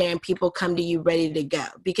transparent. People come to you ready to go,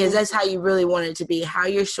 because that's how you really want it to be. How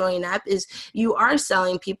you're showing up is you are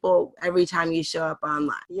selling people every time you show up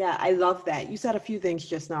online. Yeah, I love that. You said a few things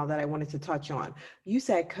just now that I wanted to touch on. You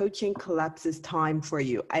said coaching collapses time for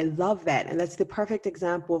you. I love that. And that's the perfect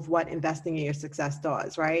example of what investing in your success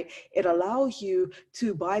does, right? It allows you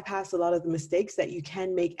to bypass a lot of the mistakes that you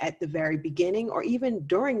can make at the very beginning or even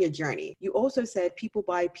during your journey. You also said people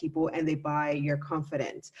buy people and they buy your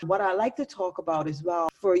confidence. What I like to talk about as well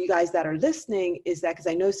for you guys that are listening is that, because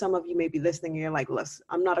I know some of you may be listening and you're like, listen,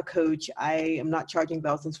 I'm not a coach. I am not charging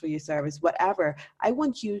thousands for your service, whatever. I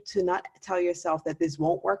want you to not tell yourself that this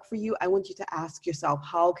won't work for you. I want you to ask yourself,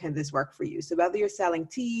 how can this work for you? So whether you're selling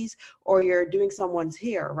teas or you're doing someone's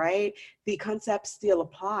hair, right? The concepts still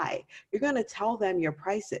apply. You're going to tell them your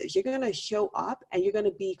prices. You're going to show up and you're going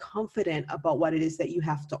to be confident about what it is that you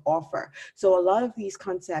have to offer. So a lot of these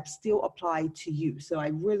concepts still apply to you. So I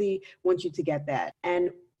really want you to get that.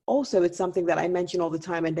 And also, it's something that I mention all the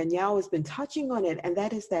time, and Danielle has been touching on it, and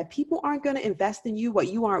that is that people aren't going to invest in you what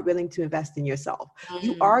you aren't willing to invest in yourself.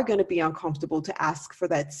 You are going to be uncomfortable to ask for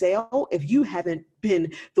that sale if you haven't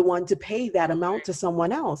been the one to pay that amount to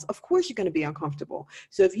someone else. Of course, you're going to be uncomfortable.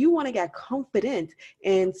 So if you want to get confident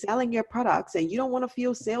in selling your products and you don't want to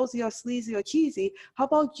feel salesy or sleazy or cheesy, how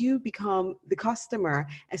about you become the customer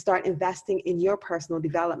and start investing in your personal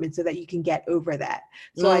development so that you can get over that?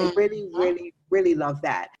 So I really love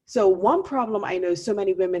that. So one problem I know so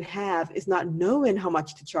many women have is not knowing how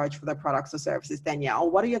much to charge for their products or services.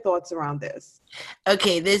 Danielle, what are your thoughts around this?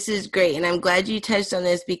 Okay, this is great. And I'm glad you touched on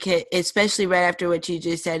this because especially right after what you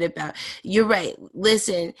just said about, you're right.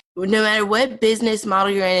 Listen, no matter what business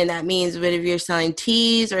model you're in, and that means, but if you're selling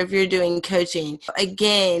teas or if you're doing coaching,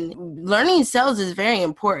 again, learning sales is very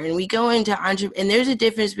important. We go into and there's a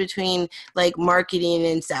difference between like marketing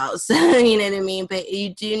and sales, you know what I mean? But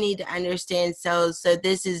you do need to understand sales. So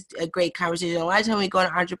this is a great conversation. A lot of time we go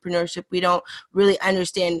into entrepreneurship, we don't really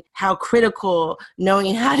understand how critical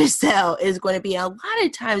knowing how to sell is going to be. A lot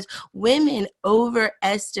of times women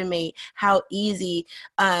overestimate how easy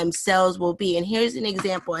sales will be. And here's an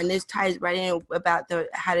example, and this ties right in about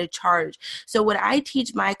how to charge. So what I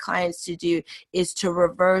teach my clients to do is to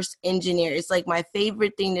reverse engineer. It's like my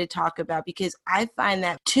favorite thing to talk about because I find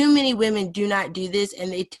that too many women do not do this,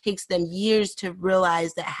 and it takes them years to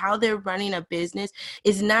realize that how they're running a business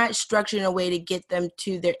is not structured in a way to get them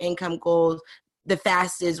to their income goals the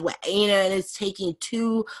fastest way, and it's taking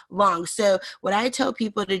too long. So what I tell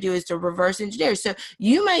people to do is to reverse engineer. So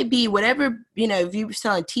you might be whatever, if you're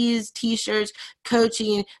selling teas, t-shirts,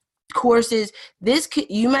 coaching, courses,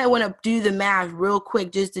 you might want to do the math real quick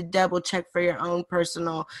just to double check for your own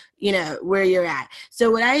personal, where you're at. So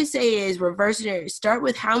what I say is reverse engineer. Start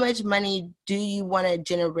with how much money do you want to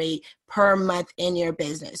generate per month in your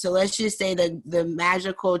business. So let's just say the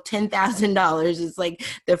magical $10,000 is like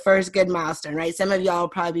the first good milestone, right? Some of y'all will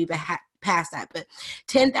probably be past that, but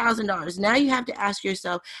 $10,000. Now you have to ask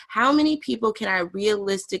yourself, how many people can I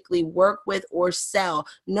realistically work with or sell,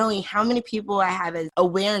 knowing how many people I have as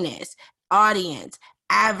awareness, audience,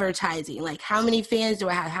 advertising, like how many fans do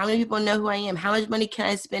I have? How many people know who I am? How much money can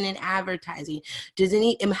I spend in advertising?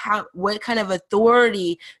 What kind of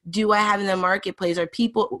authority do I have in the marketplace? Are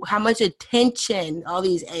people, how much attention, all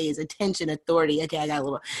these A's, attention, authority. Okay, I got a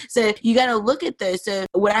little. So you got to look at those. So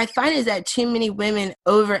what I find is that too many women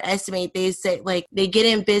overestimate. They say like they get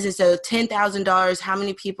in business. So $10,000, how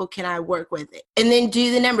many people can I work with it? And then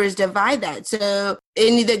do the numbers, divide that. So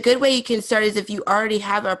and the good way you can start is if you already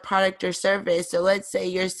have a product or service. So let's say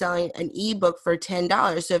you're selling an ebook for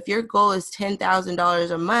 $10. So if your goal is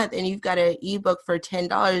 $10,000 a month and you've got an ebook for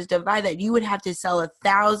 $10, divide that. You would have to sell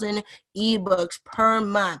 1,000 ebooks per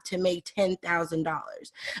month to make $10,000.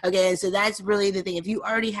 Okay, and so that's really the thing. If you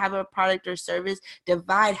already have a product or service,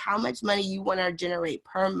 divide how much money you want to generate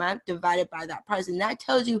per month divided by that price, and that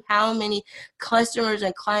tells you how many customers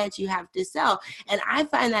and clients you have to sell. And I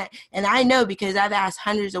find that, and I know because I've asked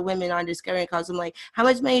hundreds of women on discovery calls, I'm like, how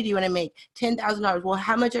much money do you want to make? $10,000. Well,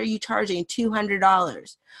 how much are you charging?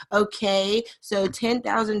 $200. Okay, so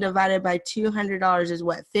 10,000 divided by $200 is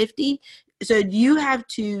what, 50? So you have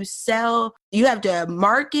to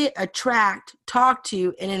market, attract, talk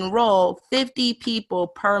to, and enroll 50 people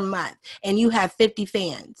per month, and you have 50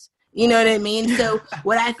 fans. You know what I mean? So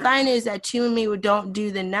what I find is that too many people don't do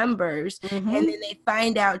the numbers, and then they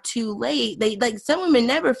find out too late. Some women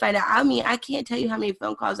never find out. I mean, I can't tell you how many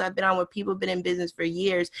phone calls I've been on where people have been in business for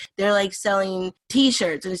years. They're like selling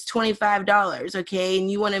t-shirts and it's $25, okay? And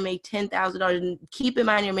you want to make $10,000, and keep in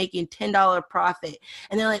mind you're making $10 profit.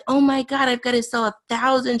 And they're like, oh my God, I've got to sell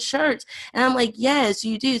 1,000 shirts. And I'm like, yes,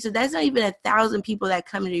 you do. So that's not even 1,000 people that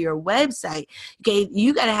come to your website. Okay,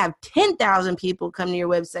 you got to have 10,000 people come to your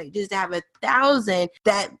website to have 1,000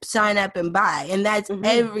 that sign up and buy, and that's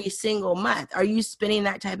every single month. Are you spending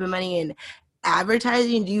that type of money in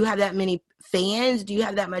advertising? Do you have that many fans? Do you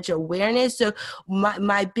have that much awareness? So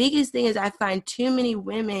my biggest thing is I find too many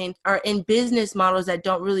women are in business models that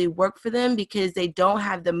don't really work for them because they don't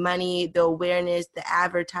have the money, the awareness, the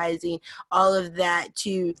advertising, all of that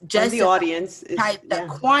to just the audience the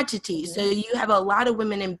quantity. So you have a lot of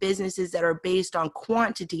women in businesses that are based on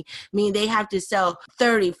quantity, meaning they have to sell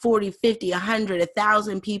 30, 40, 50, 100,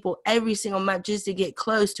 1,000 people every single month just to get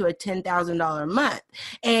close to a $10,000 a month.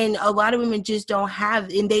 And a lot of women just don't have,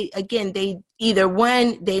 and they either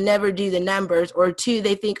one, they never do the numbers, or two,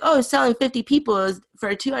 they think, oh, selling 50 people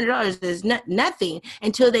for $200 is nothing,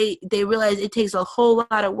 until they realize it takes a whole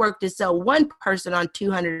lot of work to sell one person on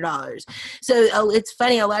 $200. So it's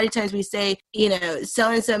funny, a lot of times we say,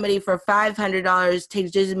 selling somebody for $500 takes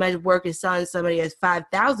just as much work as selling somebody as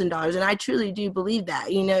 $5,000, and I truly do believe that.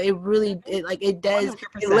 It does.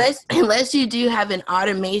 100%. Unless you do have an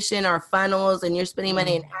automation or funnels and you're spending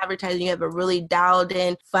money in advertising, you have a really dialed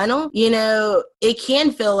in funnel, it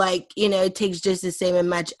can feel like, it takes just the same and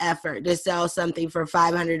much effort to sell something for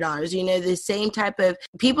 $500. The same type of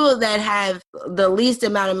people that have the least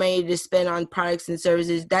amount of money to spend on products and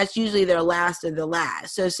services, that's usually their last of the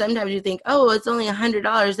last. So sometimes you think, oh, it's only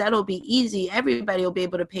 $100. That'll be easy. Everybody will be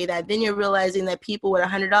able to pay that. Then you're realizing that people with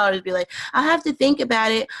 $100 be like, I'll have to think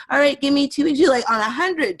about it. All right, give me 2 weeks. You're like, on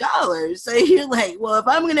 $100. So you're like, well, if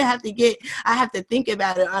I'm going to have to I have to think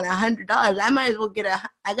about it on $100. I might as well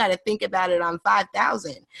I got to think about it on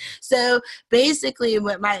 5,000. So basically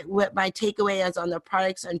what my takeaway is on the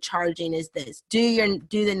products and charging is this: do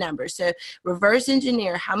the numbers. So reverse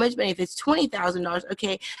engineer how much money. If it's $20,000,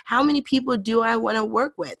 okay, how many people do I want to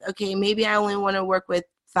work with? Okay, maybe I only want to work with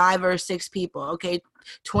 5 or 6 people. Okay,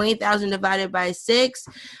 20,000 divided by 6.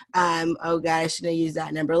 Oh God, I shouldn't have used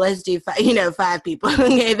that number. Let's do 5 people.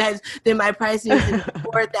 Okay, then my price is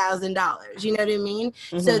 $4,000. You know what I mean?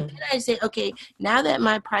 Mm-hmm. So then I say, okay, now that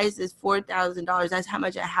my price is $4,000, that's how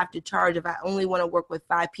much I have to charge if I only want to work with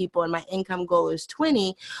 5 people and my income goal is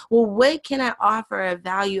 20. Well, what can I offer a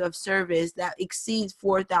value of service that exceeds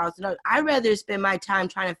 $4,000? I'd rather spend my time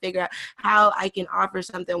trying to figure out how I can offer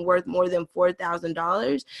something worth more than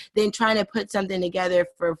 $4,000 than trying to put something together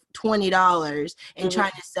for $20 and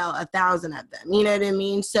trying to sell 1,000 of them. You know what I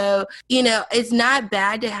mean? So, it's not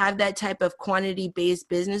bad to have that type of quantity-based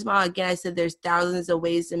business model. Again, I said there's thousands of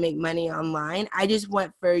ways to make money online. I just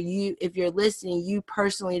want for you, if you're listening, you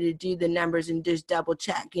personally to do the numbers and just double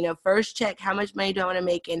check. First check how much money do I want to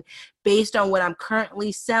make, and based on what I'm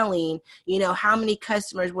currently selling, how many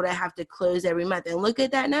customers would I have to close every month? And look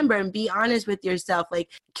at that number and be honest with yourself. Like,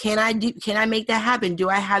 can I make that happen? Do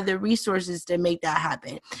I have the resources to make that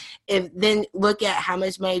happen? Then look at how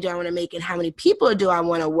much money do I want to make and how many people do I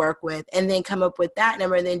want to work with, and then come up with that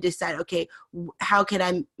number and then decide, okay, how can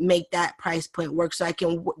I make that price point work so I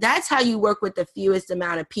can, that's how you work with the fewest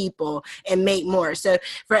amount of people and make more. So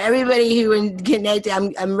for everybody who is connected,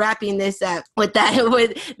 I'm wrapping this up with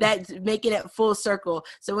that, making it full circle.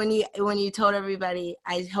 So when you told everybody,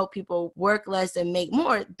 I help people work less and make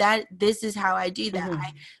more, this is how I do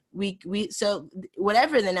that. So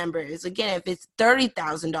whatever the number is, again, if it's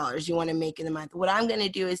 $30,000 you want to make in a month, what I'm going to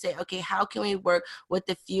do is say, okay, how can we work with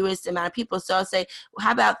the fewest amount of people? So I'll say, well,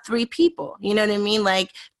 how about 3 people? You know what I mean?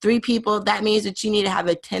 Like 3 people, that means that you need to have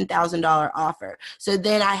a $10,000 offer. So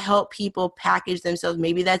then I help people package themselves.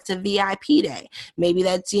 Maybe that's a VIP day. Maybe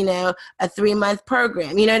that's, a 3-month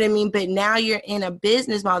program. You know what I mean? But now you're in a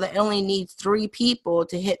business model that only needs 3 people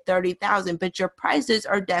to hit 30,000, but your prices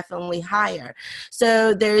are definitely higher.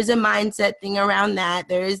 So there's a mindset thing around that.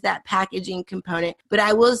 There is that packaging component. But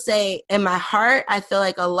I will say, in my heart, I feel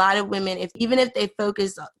like a lot of women, even if they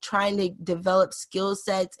focus on trying to develop skill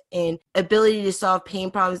sets and ability to solve pain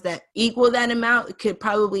problems that equal that amount, could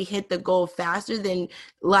probably hit the goal faster than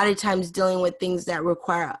a lot of times dealing with things that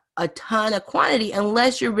require a ton of quantity,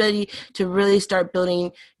 unless you're ready to really start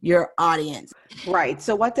building your audience. Right.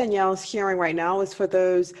 So what Danielle's sharing right now is for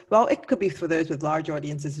those, well, it could be for those with large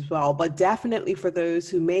audiences as well, but definitely for those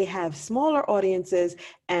who may have smaller audiences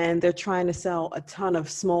and they're trying to sell a ton of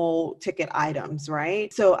small ticket items,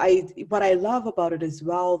 right? So what I love about it as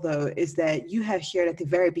well, though, is that you have shared at the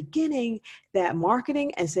very beginning that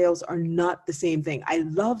marketing and sales are not the same thing. I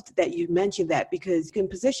loved that you mentioned that, because you can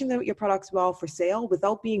position your products well for sale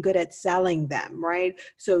without being good at selling them, right?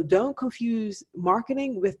 So don't confuse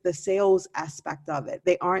marketing with the sales aspect of it.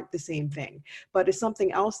 They aren't the same thing. But it's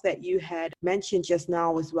something else that you had mentioned just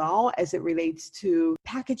now as well, as it relates to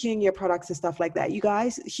packaging your products and stuff like that. You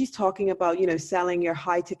guys, she's talking about, selling your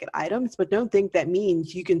high ticket items, but don't think that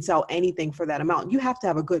means you can sell anything for that amount. You have to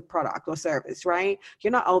have a good product or service, right?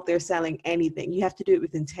 You're not out there selling anything. You have to do it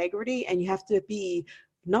with integrity, and you have to be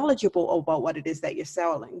knowledgeable about what it is that you're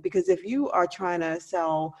selling. Because if you are trying to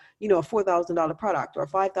sell, a $4,000 product or a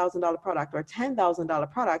 $5,000 product or a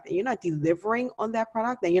 $10,000 product, and you're not delivering on that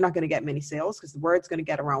product, then you're not going to get many sales, because the word's going to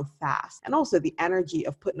get around fast. And also the energy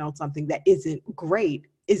of putting out something that isn't great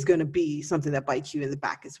is going to be something that bites you in the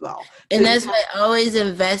back as well. And that's why always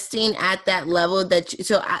investing at that level that you,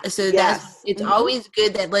 so Yes. that's, it's always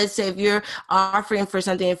good that, let's say if you're offering for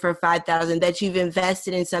something for 5,000, that you've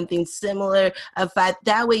invested in something similar of 5,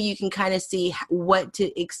 that way you can kind of see what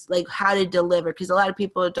to like how to deliver, because a lot of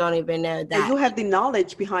people don't even know that. And you have the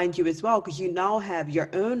knowledge behind you as well, because you now have your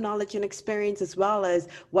own knowledge and experience as well as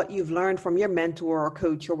what you've learned from your mentor or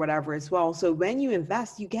coach or whatever as well. So when you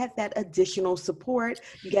invest, you get that additional support,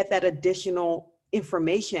 you get that additional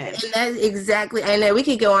information. And that's exactly, I know we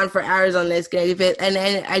could go on for hours on this, but and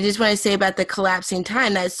I just want to say about the collapsing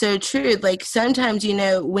time, that's so true. Like sometimes, you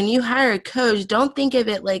know, when you hire a coach, don't think of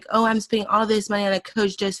it like, oh, I'm spending all this money on a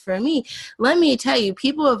coach just for me. Let me tell you,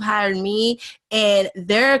 people have hired me and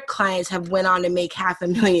their clients have went on to make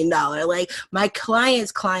 $500,000. Like my clients'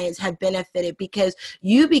 clients have benefited because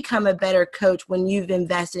you become a better coach when you've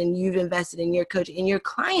invested in your coach, and your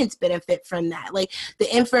clients benefit from that. Like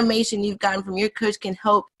the information you've gotten from your coach can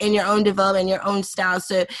help in your own development, your own style.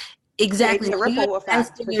 So exactly. When you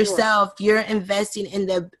invest in yourself, you're investing in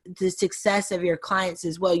the success of your clients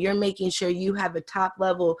as well. You're making sure you have a top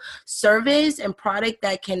level service and product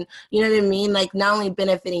that can, you know what I mean? Like not only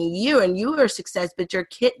benefiting you and your success, but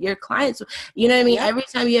your clients, you know what I mean? Yep. Every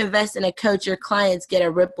time you invest in a coach, your clients get a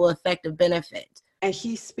ripple effect of benefit. And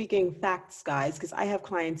she's speaking facts, guys, because I have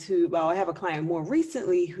clients I have a client more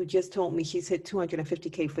recently who just told me she's hit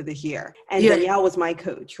 250K for this year. And Danielle was my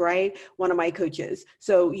coach, right? One of my coaches.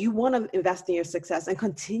 So you want to invest in your success and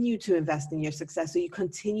continue to invest in your success. So you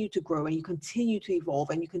continue to grow and you continue to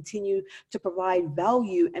evolve and you continue to provide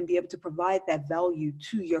value and be able to provide that value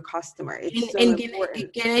to your customer. It's so important.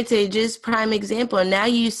 And it's a just prime example. Now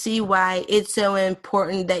you see why it's so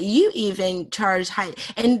important that you even charge high.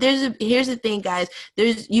 And here's the thing, guys.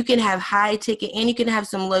 You can have high ticket and you can have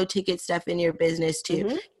some low ticket stuff in your business too.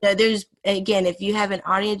 Mm-hmm. So again, if you have an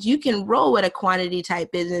audience, you can roll with a quantity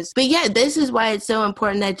type business. But yeah, this is why it's so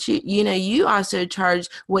important that you also charge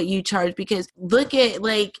what you charge, because look at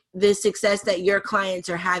like the success that your clients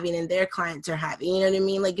are having and their clients are having. You know what I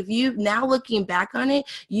mean? Like if you now looking back on it,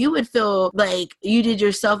 you would feel like you did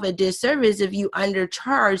yourself a disservice if you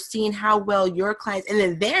undercharged, seeing how well your clients and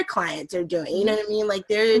then their clients are doing. You know what I mean? Like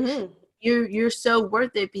you're so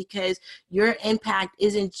worth it because your impact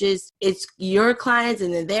isn't just, it's your clients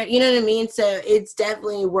and then their, you know what I mean? So it's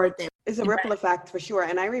definitely worth it. It's a ripple effect for sure.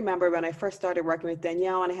 And I remember when I first started working with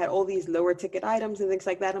Danielle and I had all these lower ticket items and things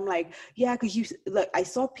like that. I'm like, yeah, because I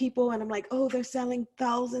saw people and I'm like, oh, they're selling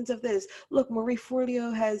thousands of this. Look, Marie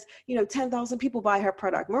Forleo has, 10,000 people buy her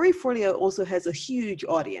product. Marie Forleo also has a huge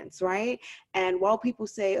audience, right? And while people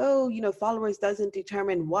say, oh, followers doesn't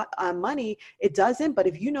determine what money, it doesn't. But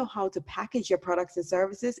if you know how to package your products and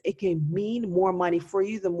services, it can mean more money for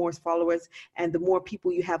you, the more followers and the more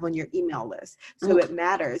people you have on your email list. So it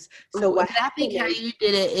matters. So what happened? I think how you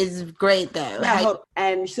did it is great though. Yeah,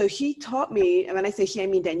 and so she taught me, and when I say she, I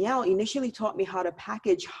mean Danielle, initially taught me how to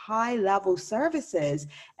package high level services.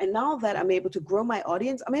 And now that I'm able to grow my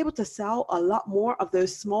audience, I'm able to sell a lot more of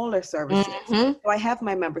those smaller services. Mm-hmm. So I have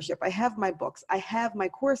my membership, I have my books, I have my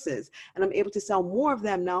courses, and I'm able to sell more of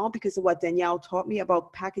them now because of what Danielle taught me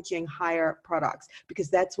about packaging higher products, because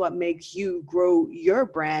that's what makes you grow your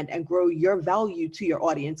brand and grow your value to your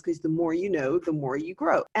audience, because the more you know, the more you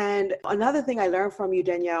grow. And another thing I learned from you,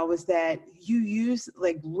 Danielle, was that you use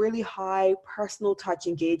like really high personal touch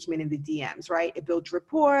engagement in the DMs, right? It builds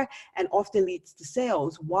rapport and often leads to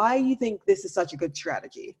sales. Why do you think this is such a good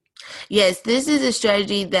strategy? Yes, this is a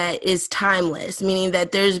strategy that is timeless, meaning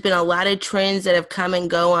that there's been a lot of trends that have come and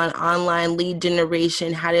go on online lead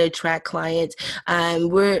generation, how to attract clients.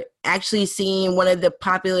 We're actually seeing one of the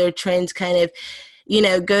popular trends kind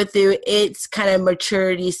of go through its kind of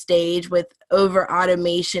maturity stage with over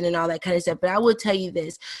automation and all that kind of stuff. But I will tell you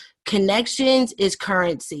this, connections is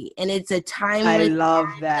currency, and it's a timeless. I love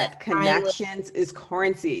that. Connections is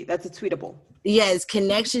currency. That's a tweetable. Yes,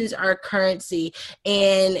 connections are currency,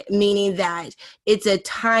 and meaning that it's a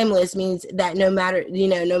timeless, means that no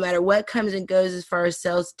matter what comes and goes as far as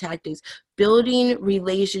sales tactics, building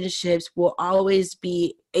relationships will always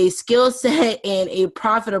be a skill set and a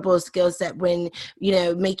profitable skill set when,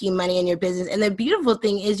 making money in your business. And the beautiful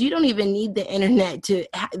thing is you don't even need the internet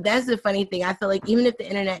that's the funny thing. I feel like even if the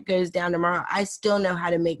internet goes down tomorrow, I still know how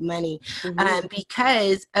to make money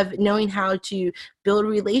because of knowing how to build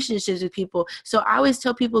relationships with people. So I always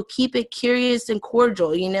tell people, keep it curious and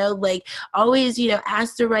cordial, always,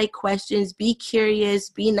 ask the right questions, be curious,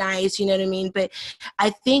 be nice, you know what I mean? But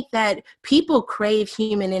I think that people crave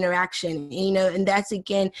human interaction, and that's,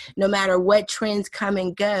 again, no matter what trends come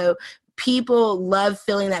and go, people love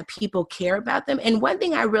feeling that people care about them. And one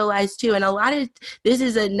thing I realized too, and this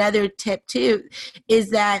is another tip too,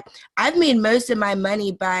 is that I've made most of my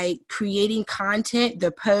money by creating content,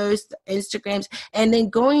 the posts, the Instagrams, and then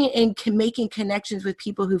going and making connections with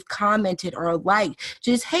people who've commented or liked.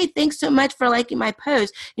 Just, hey, thanks so much for liking my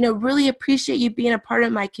post. Really appreciate you being a part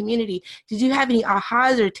of my community. Did you have any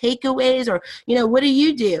ahas or takeaways, or, what do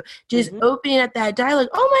you do? Just opening up that dialogue.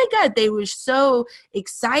 Oh my God, they were so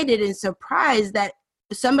excited and surprised that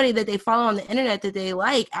somebody that they follow on the internet that they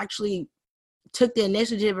like actually took the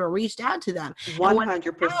initiative and reached out to them.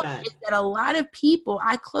 100%. Is that a lot of people,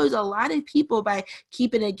 I close a lot of people by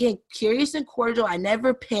keeping, again, curious and cordial. I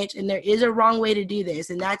never pitch, and there is a wrong way to do this,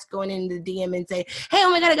 and that's going into the DM and say, hey, oh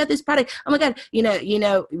my God, I got this product. Oh my God,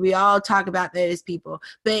 we all talk about those people.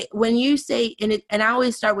 But when you say, and I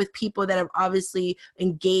always start with people that have obviously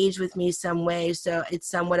engaged with me some way, so it's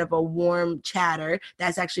somewhat of a warm chatter.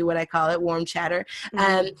 That's actually what I call it, warm chatter.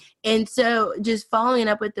 And so just following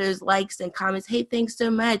up with those likes and comments, hey, thanks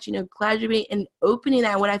so much, glad you're being, and opening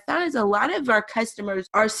that. What I found is a lot of our customers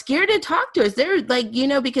are scared to talk to us. They're like,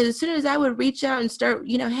 because as soon as I would reach out and start,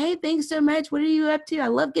 hey, thanks so much, what are you up to? I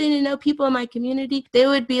love getting to know people in my community. They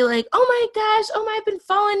would be like, oh my gosh, I've been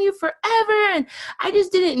following you forever, and I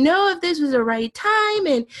just didn't know if this was the right time.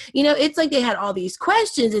 And, it's like they had all these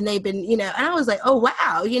questions, and they've been, and I was like, oh,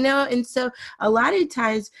 wow, and so a lot of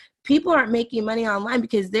times people aren't making money online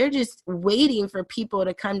because they're just waiting for people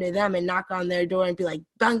to come to them and knock on their door and be like,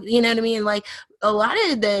 bang, you know what I mean? Like a lot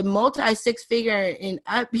of the multi-six-figure and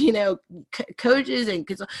up, coaches and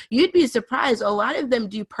you'd be surprised. A lot of them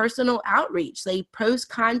do personal outreach. They post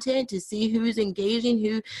content to see who's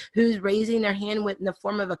engaging, who's raising their hand in the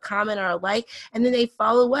form of a comment or a like, and then they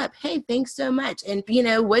follow up. Hey, thanks so much. And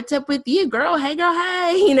what's up with you, girl? Hey, girl,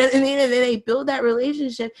 hey. And then they build that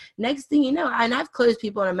relationship. Next thing you know, and I've closed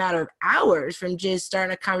people in a matter of hours from just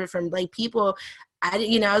starting a conversation from like people. I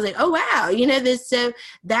was like, oh, wow, this. So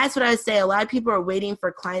that's what I say. A lot of people are waiting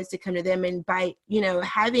for clients to come to them. And by,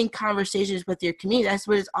 having conversations with your community, that's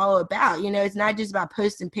what it's all about. It's not just about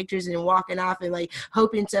posting pictures and walking off and like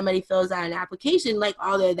hoping somebody fills out an application. Like,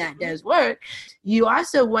 although that does work, you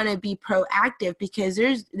also want to be proactive because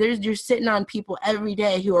you're sitting on people every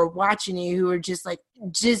day who are watching you, who are just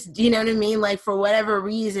you know what I mean? Like for whatever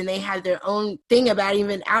reason, they have their own thing about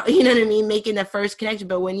even out, you know what I mean? Making the first connection.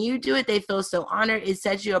 But when you do it, they feel so honored. It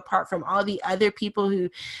sets you apart from all the other people who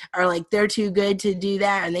are like, they're too good to do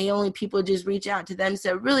that. And people just reach out to them.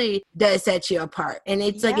 So it really does set you apart. And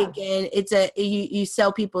it's like, again, you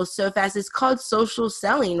sell people so fast. It's called social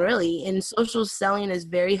selling, really. And social selling is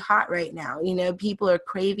very hot right now. People are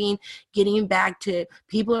craving getting back to,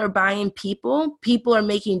 people are buying people are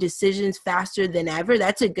making decisions faster than ever.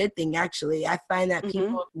 That's a good thing, actually. I find that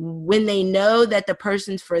people, when they know that the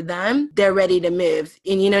person's for them, they're ready to move.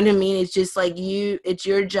 And you know what I mean? It's just like it's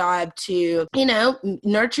your job to,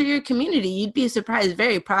 nurture your community. You'd be surprised,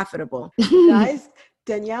 very profitable. Guys,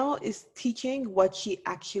 Danielle is teaching what she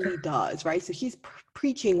actually does, right? So she's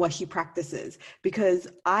preaching what she practices, because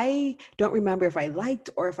I don't remember if I liked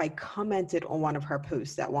or if I commented on one of her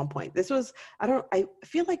posts at one point. I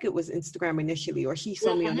feel like it was Instagram initially, or she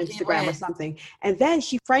saw me on Instagram or something. And then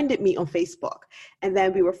she friended me on Facebook, and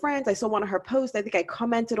then we were friends. I saw one of her posts. I think I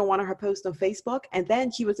commented on one of her posts on Facebook, and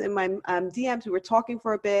then she was in my DMs. We were talking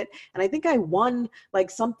for a bit, and I think I won like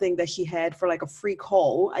something that she had for like a free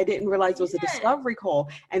call. I didn't realize it was a discovery call,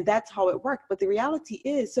 and that's how it worked. But the reality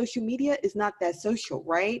is social media is not that social,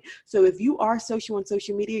 right? So if you are social on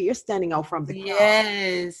social media, you're standing out from the crowd.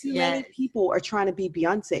 Yes. Too many people are trying to be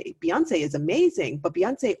Beyonce. Beyonce is amazing, but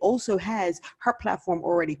Beyonce also has her platform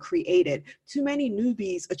already created. Too many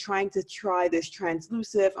newbies are trying to try this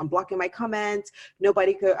translusive. I'm blocking my comments.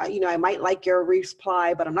 Nobody could, I might like your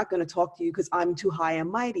reply, but I'm not going to talk to you because I'm too high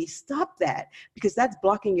and mighty. Stop that, because that's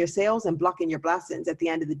blocking your sales and blocking your blessings. At the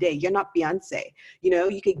end of the day, you're not Beyonce.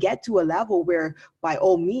 You could get to a level where by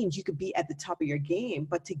all means you could be at the top of your game,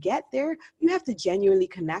 but to get there, you have to genuinely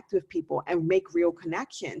connect with people and make real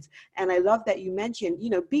connections. And I love that you mentioned,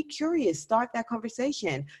 be curious, start that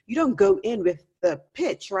conversation. You don't go in with the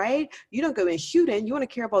pitch, right? You don't go in shooting. You want to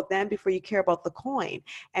care about them before you care about the coin.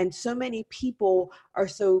 And so many people are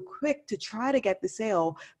so quick to try to get the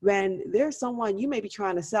sale when there's someone you may be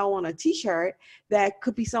trying to sell on a t-shirt that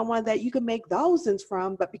could be someone that you could make thousands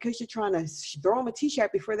from, but because you're trying to throw them a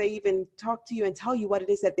t-shirt before they even talk to you and tell you what it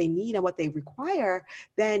is that they need and what they require,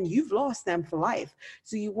 then you've lost them for life.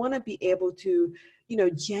 So you want to be able to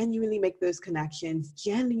genuinely make those connections,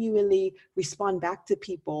 genuinely respond back to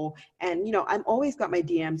people. And, I'm always got my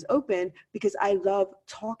DMs open because I love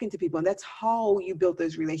talking to people. And that's how you build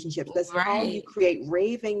those relationships. That's how you create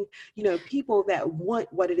raving, people that want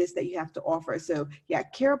what it is that you have to offer. So yeah,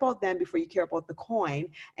 care about them before you care about the coin,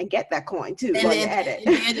 and get that coin too while you're at it.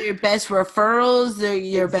 They're your best referrals. They're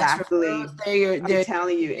your best referrals. I'm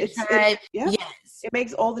telling you, it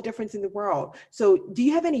makes all the difference in the world. So do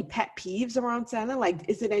you have any pet peeves around selling? Like,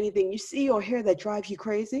 is it anything you see or hear that drives you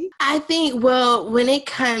crazy? I think, when it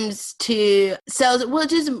comes to sales,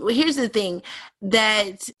 here's the thing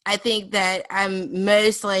that I think that I'm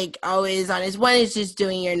most always on is one is just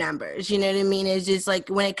doing your numbers. You know what I mean? It's just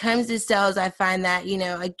when it comes to sales, I find that,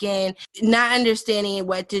 again, not understanding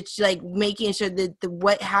what to making sure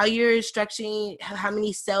that how you're structuring, how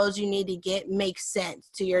many sales you need to get makes sense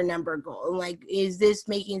to your number goal. Is this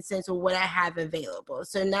making sense with what I have available?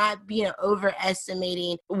 So not,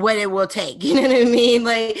 overestimating what it will take, you know what I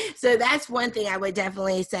mean? So that's one thing I would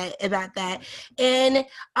definitely say about that. And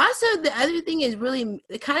also the other thing is really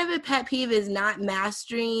kind of a pet peeve is not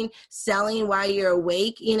mastering selling while you're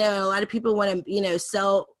awake. A lot of people want to,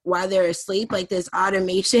 sell while they're asleep, this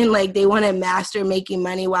automation, they want to master making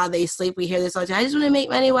money while they sleep. We hear this all the time. I just want to make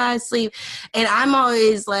money while I sleep. And I'm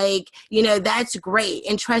always that's great.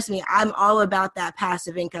 And trust me, I'm all about that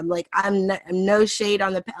passive income. I'm no shade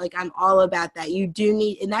on I'm all about that. You do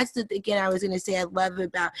need, and that's again, I was going to say, I love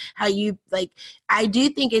about how you I do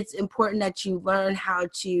think it's important that you learn how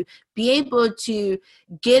to be able to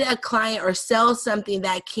get a client or sell something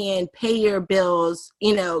that can pay your bills,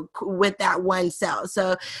 with that one sell.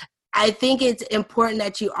 So I think it's important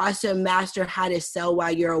that you also master how to sell while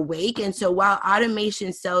you're awake. And so while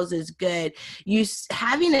automation sales is good,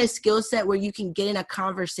 having a skill set where you can get in a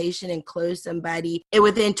conversation and close somebody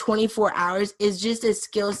within 24 hours is just a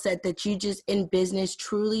skill set that you just in business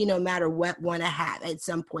truly, no matter what, want to have at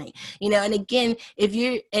some point. And again, if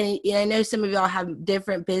you're, and I know some of y'all have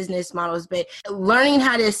different business models, but learning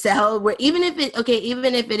how to sell, where even if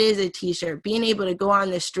it is a t-shirt, being able to go on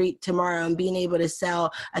the street tomorrow and being able to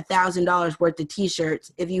sell $1,000 worth of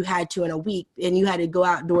t-shirts if you had to in a week and you had to go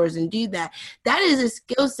outdoors and do that. That is a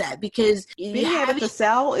skill set, because being able to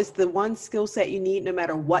sell is the one skill set you need no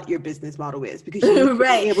matter what your business model is, because you need to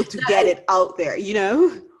be able to get it out there,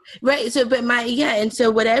 Right. So, and so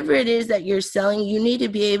whatever it is that you're selling, you need to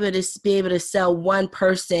be able to sell one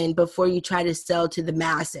person before you try to sell to the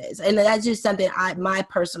masses. And that's just something my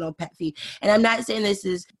personal pet peeve. And I'm not saying this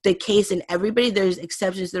is the case in everybody. There's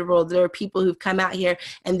exceptions to the rule. There are people who've come out here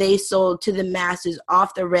and they sold to the masses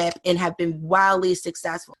off the rip and have been wildly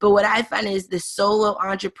successful. But what I find is the solo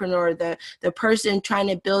entrepreneur, the person trying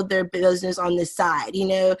to build their business on the side,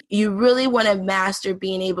 you really want to master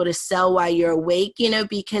being able to sell while you're awake,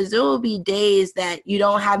 because there will be days that you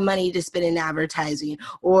don't have money to spend in advertising,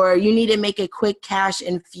 or you need to make a quick cash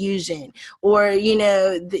infusion, or, you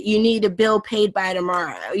need a bill paid by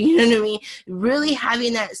tomorrow. You know what I mean? Really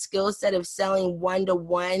having that skill set of selling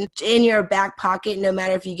one-to-one in your back pocket, no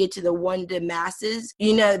matter if you get to the one to masses,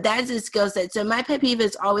 that's a skill set. So my pet peeve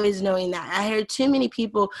is always knowing that. I hear too many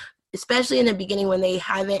people, especially in the beginning when they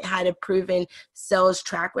haven't had a proven sales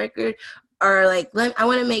track record, or I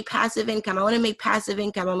want to make passive income. I want to make passive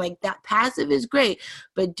income. I'm like, that passive is great,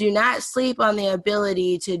 but do not sleep on the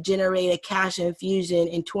ability to generate a cash infusion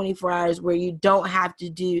in 24 hours where you don't have to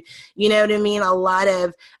do, you know what I mean? A lot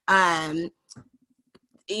of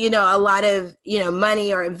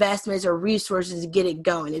money or investments or resources to get it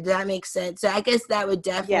going. Does that make sense? So I guess that would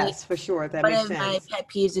definitely, yes, for sure. That makes sense. One of my pet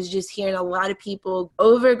peeves is just hearing a lot of people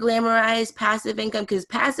over glamorize passive income, because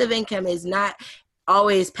passive income is not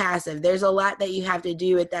always passive. There's a lot that you have to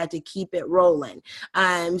do with that to keep it rolling.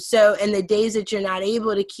 So in the days that you're not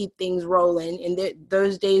able to keep things rolling, and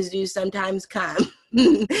those days do sometimes come.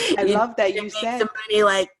 I love that you said some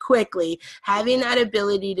money quickly. Having that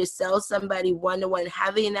ability to sell somebody one-to-one,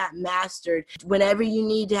 having that mastered whenever you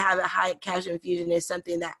need to have a high cash infusion is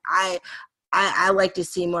something that I like to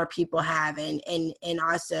see more people have, and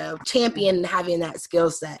also champion having that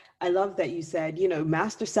skill set. I love that you said,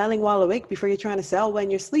 master selling while awake before you're trying to sell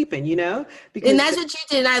when you're sleeping, because and that's what you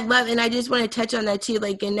did. And I love, and I just want to touch on that too.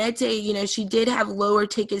 Annette, she did have lower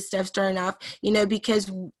ticket stuff starting off,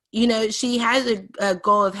 because she has a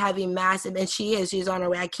goal of having massive, and she's on her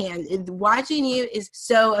way. Watching you is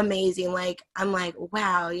so amazing. I'm like,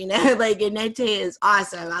 wow, Annette is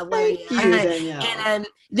awesome. I love you. And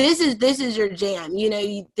this is your jam.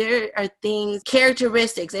 There are things,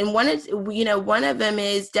 characteristics, and one of them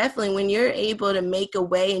is definitely when you're able to make a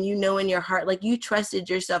way, and in your heart, you trusted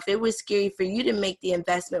yourself. It was scary for you to make the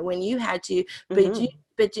investment when you had to,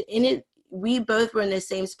 but we both were in the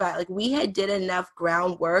same spot. Like we had did enough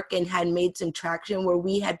groundwork and had made some traction where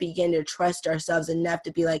we had begun to trust ourselves enough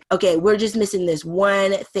to be like, okay, we're just missing this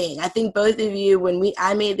one thing. I think both of you, when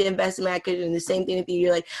I made the investment package, and the same thing with you,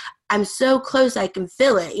 you're like, I'm so close, I can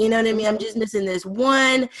feel it. You know what I mean? I'm just missing this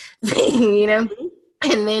one thing, you know?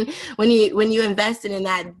 And then when you invested in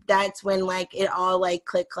that, that's when like it all like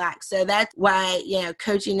click clack. So that's why, you know,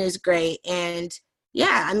 coaching is great. And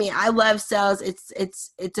yeah, I mean, I love sales.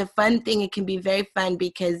 It's a fun thing. It can be very fun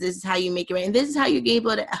because this is how you make it right. And this is how you're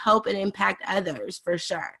able to help and impact others for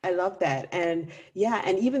sure. I love that. And yeah,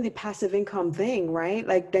 and even the passive income thing, right?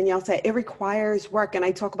 Like Danielle said, it requires work. And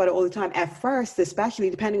I talk about it all the time. At first, especially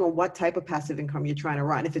depending on what type of passive income you're trying to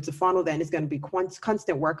run. If it's a funnel, then it's going to be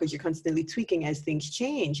constant work because you're constantly tweaking as things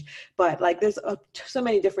change. But like there's so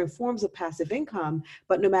many different forms of passive income,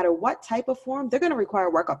 but no matter what type of form, they're going to require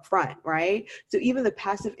work up front, right? So even the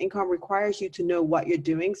passive income requires you to know what you're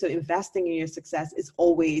doing. So investing in your success is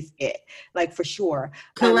always it, like for sure.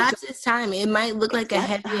 Collapses time. It might look like a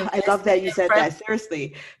heavy investment. I love that you said that.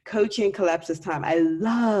 Seriously, coaching collapses time. I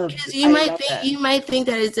love. Because you might think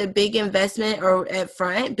that it's a big investment or at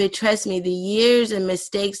front, but trust me, the years and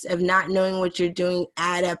mistakes of not knowing what you're doing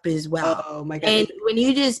add up as well. Oh my goodness. And when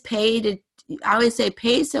you just I would say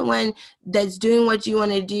pay someone that's doing what you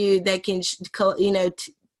want to do that can, you know,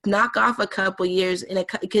 knock off a couple years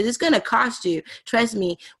because it's going to cost you. Trust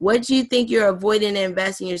me, what you think you're avoiding and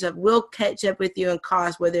investing in yourself will catch up with you in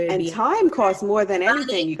cost, whether it be time costs more than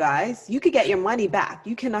anything, you guys. You could get your money back.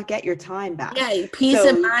 You cannot get your time back. Yeah, peace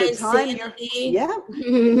of mind, sanity. Yeah.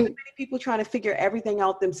 Many people trying to figure everything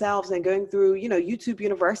out themselves and going through, you know, YouTube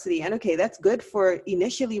University. And okay, that's good for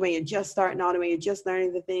initially when you're just starting out and when you're just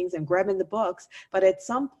learning the things and grabbing the books. But at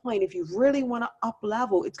some point, if you really want to up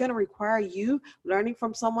level, it's going to require you learning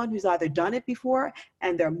from someone who's either done it before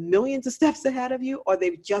and they're millions of steps ahead of you, or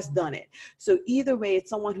they've just done it. So either way, it's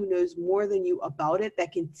someone who knows more than you about it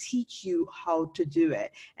that can teach you how to do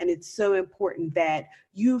it. And it's so important that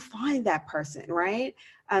you find that person, right?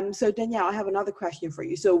 So Danielle, I have another question for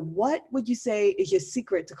you. So what would you say is your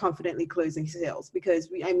secret to confidently closing sales? Because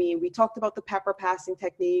we talked about the pepper passing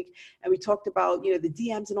technique and we talked about, you know, the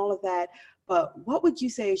DMs and all of that. But what would you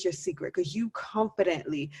say is your secret? Because you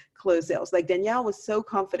confidently close sales. Like Danielle was so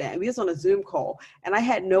confident. We was on a Zoom call and I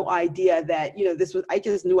had no idea that, you know, I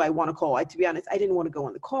just knew I want to call. To be honest, I didn't want to go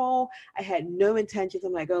on the call. I had no intentions.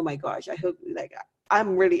 I'm like, oh my gosh, I hope, like,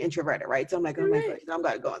 I'm really introverted, right? So I'm like, oh my gosh, I'm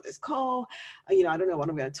going to go on this call. You know, I don't know what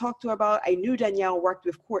I'm going to talk to her about. I knew Danielle worked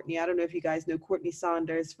with Courtney. I don't know if you guys know Courtney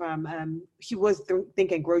Saunders from, she was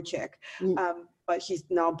Think and Grow Chick. But she's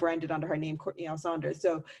now branded under her name, Courtney L. Saunders.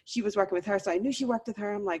 So she was working with her. So I knew she worked with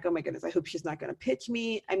her. I'm like, oh my goodness, I hope she's not going to pitch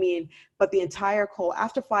me. I mean, but the entire call,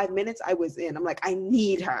 after 5 minutes, I was in. I'm like, I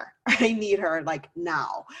need her. I need her like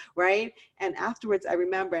now, right? And afterwards, I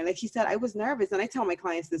remember, and like she said, I was nervous. And I tell my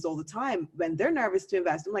clients this all the time. When they're nervous to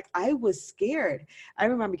invest, I'm like, I was scared. I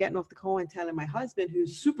remember getting off the call and telling my husband,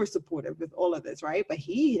 who's super supportive with all of this, right? But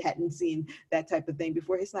he hadn't seen that type of thing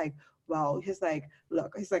before. He's like, well, he's like,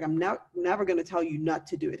 look, he's like, I'm never going to tell you not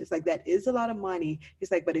to do it. It's like, that is a lot of money.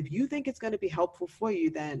 He's like, but if you think it's going to be helpful for you,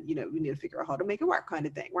 then, you know, we need to figure out how to make it work, kind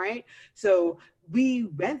of thing. Right. So we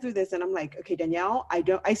went through this and I'm like, okay, Danielle,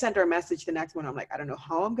 I sent her a message the next one. I'm like, I don't know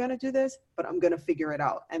how I'm going to do this, but I'm going to figure it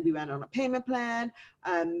out. And we went on a payment plan.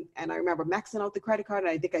 And I remember maxing out the credit card.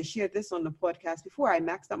 And I think I shared this on the podcast before. I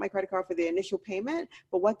maxed out my credit card for the initial payment.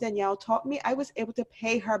 But what Danielle taught me, I was able to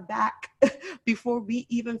pay her back before we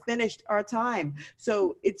even finished our time.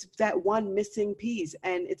 So it's that one missing piece.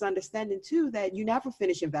 And it's understanding too, that you never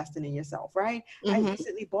finish investing in yourself, right? I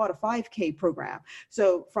recently bought a 5K program.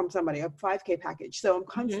 So from somebody, a 5K package. So I'm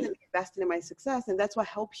constantly investing in my success. And that's what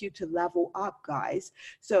helps you to level up, guys.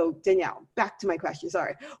 So Danielle, back to my question.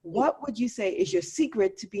 Sorry. What would you say is your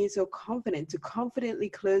secret to being so confident, to confidently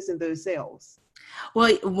close in those sales?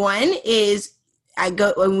 Well, one is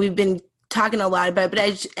and we've been talking a lot about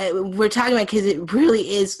it, but we're talking about because it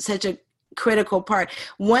really is such a critical part.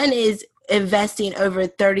 One is investing over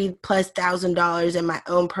 $30,000+ in my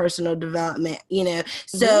own personal development, you know.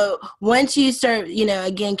 So once you start, you know,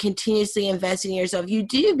 again, continuously investing in yourself, you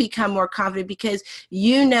do become more confident because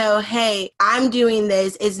you know, hey, I'm doing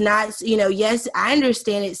this. It's not, you know, yes, I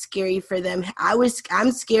understand it's scary for them.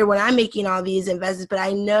 I'm scared when I'm making all these investments, but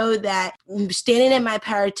I know that standing in my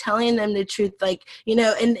power, telling them the truth, like, you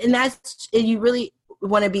know, and that's, you really,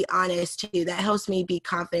 want to be honest too. That helps me be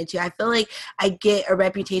confident too. I feel like I get a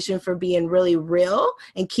reputation for being really real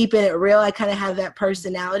and keeping it real. I kind of have that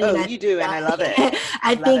personality. Oh, you do, and I love it.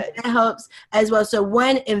 I think that helps as well. So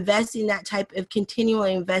one, investing that type of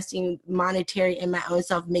continually investing monetary in my own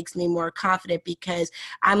self makes me more confident, because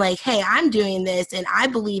I'm like, hey, I'm doing this and I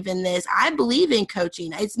believe in this. I believe in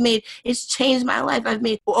coaching. It's changed my life. I've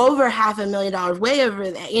made over $500,000, way over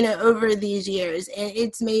that, over these years. And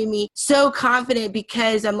it's made me so confident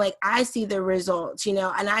because I'm like, I see the results, and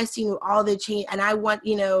I see all the change, and I want,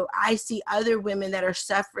 I see other women that are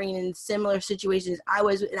suffering in similar situations I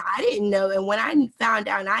was, and I didn't know. And when I found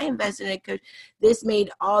out and I invested in a coach, this made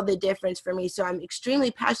all the difference for me. So I'm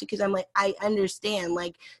extremely passionate because I'm like, I understand.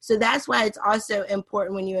 Like, so that's why it's also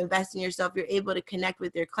important when you invest in yourself, you're able to connect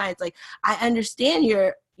with your clients. Like, I understand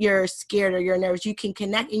you're scared or you're nervous. You can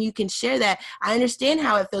connect and you can share that. I understand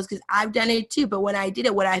how it feels because I've done it too. But when I did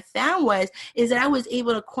it, what I found is that I was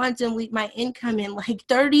able to quantum leap my income in like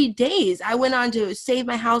 30 days. I went on to save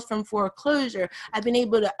my house from foreclosure. I've been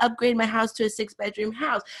able to upgrade my house to a 6-bedroom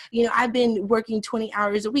house. I've been working 20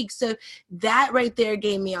 hours a week. So that right there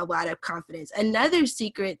gave me a lot of confidence. Another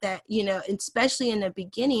secret that, especially in the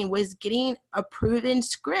beginning, was getting a proven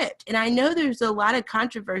script. And I know there's a lot of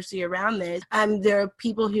controversy around this. There are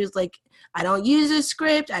people who's like, I don't use a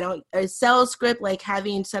script. I don't sell a script, like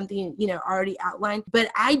having something, already outlined. But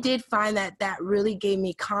I did find that really gave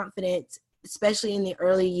me confidence, especially in the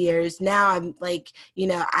early years. Now I'm like,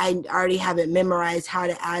 I already have it memorized how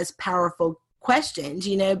to ask powerful questions,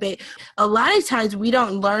 but a lot of times we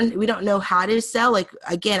don't know how to sell. Like,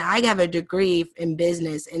 again, I have a degree in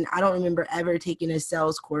business and I don't remember ever taking a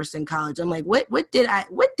sales course in college. I'm like, what did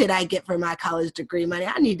I get for my college degree money?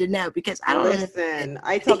 I need to know, because I don't listen.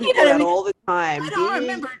 I tell people that all the time. I don't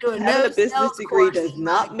remember doing having a business degree does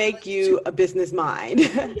not make you a business mind.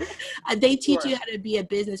 They teach you how to be a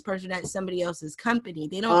business person at somebody else's company.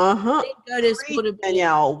 They don't they go to school to be.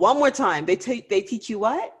 Danielle, one more time. They teach you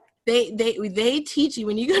what? They teach you,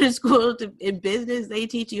 when you go to school in business, they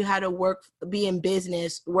teach you how to be in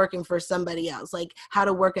business, working for somebody else, like how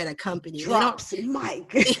to work at a company. Drops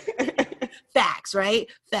mic. Facts, right?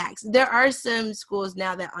 Facts. There are some schools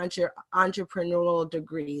now that entrepreneurial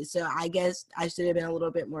degrees. So I guess I should have been a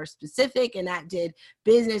little bit more specific, and that did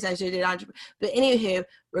business. I should have did entrepreneur. But anywho,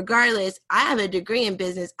 regardless, I have a degree in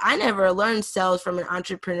business. I never learned sales from an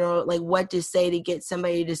entrepreneur, like what to say to get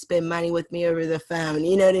somebody to spend money with me over the phone,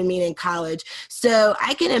 you know what I mean, in college. So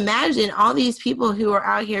I can imagine all these people who are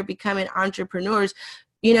out here becoming entrepreneurs,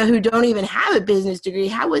 who don't even have a business degree.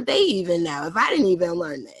 How would they even know if I didn't even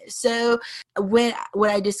learn this? So what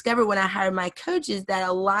I discovered when I hired my coaches, that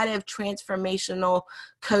a lot of transformational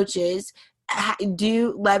coaches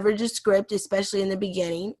do leverage a script, especially in the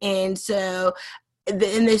beginning. And so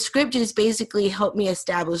the script just basically helped me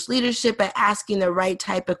establish leadership by asking the right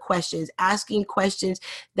type of questions, asking questions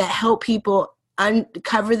that help people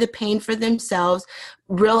uncover the pain for themselves,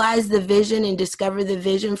 realize the vision and discover the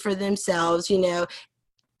vision for themselves,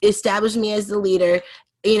 establish me as the leader,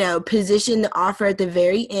 position the offer at the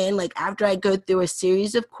very end, like after I go through a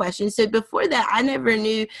series of questions. So before that, I never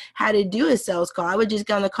knew how to do a sales call. I would just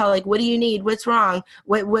go on the call, like, what do you need? What's wrong?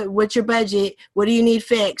 What's your budget? What do you need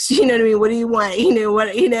fixed? You know what I mean? What do you want?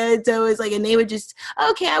 So it's like, and they would just,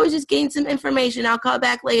 okay, I was just getting some information. I'll call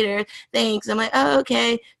back later. Thanks. I'm like, oh,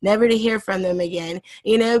 okay. Never to hear from them again,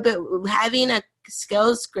 but having a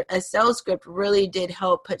sales script really did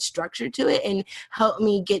help put structure to it and help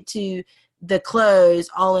me get to the close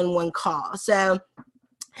all in one call. So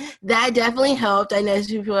that definitely helped. I know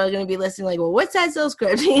people are going to be listening like, well, what's that sales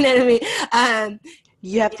script? You know what I mean?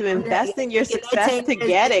 You have to invest in your success to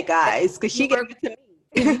get it, guys, because she gave it to me.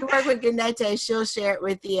 If you work with Ganetta, she'll share it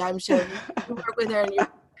with you, I'm sure. You work with her and you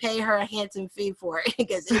pay her a handsome fee for it,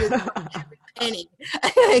 because it is every penny.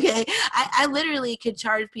 Okay, I literally could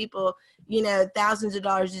charge people, thousands of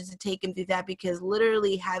dollars just to take them through that, because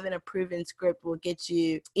literally having a proven script will get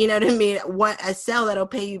you, a sale that'll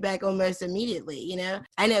pay you back almost immediately.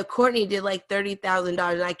 I know Courtney did like $30,000,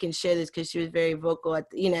 and I can share this because she was very vocal at,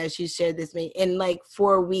 she shared this in like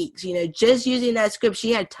 4 weeks, just using that script.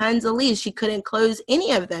 She had tons of leads. She couldn't close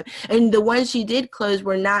any of them. And the ones she did close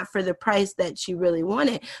were not for the price that she really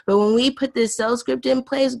wanted. But when we put this sales script in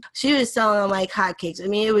place, she was selling them like hotcakes. I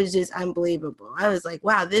mean, it was just unbelievable. I was like,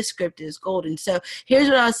 wow, this script is golden. So here's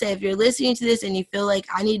what I'll say. If you're listening to this and you feel like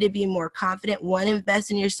I need to be more confident, one,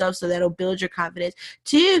 invest in yourself so that'll build your confidence.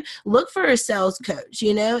 Two, look for a sales coach,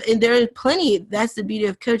 you know, and there are plenty. That's the beauty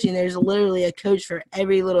of coaching. There's literally a coach for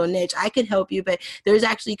every little niche. I could help you, but there's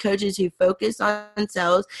actually coaches who focus on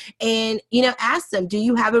sales. And, you know, ask them, do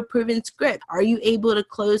you have a proven script? Are you able to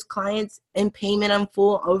close clients and payment on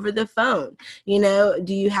full over the phone? You know,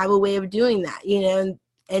 do you have a way of doing that? You know,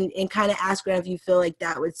 and kind of ask around if you feel like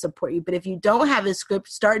that would support you. But if you don't have a script,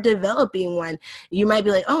 start developing one. You might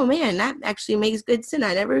be like, oh man, that actually makes good sense.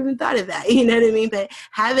 I never even thought of that. You know what I mean? But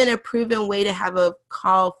having a proven way to have a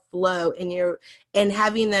call flow and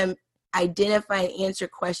having them identify and answer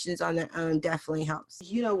questions on their own definitely helps.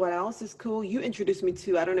 You know what else is cool? You introduced me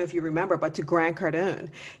to, I don't know if you remember, but to Grant Cardone.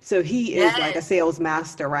 So he is like a sales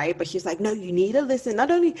master, right? But she's like, no, you need to listen.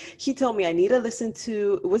 Not only, she told me I need to listen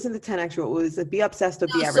to, it wasn't the 10X rule, it was a Be Obsessed or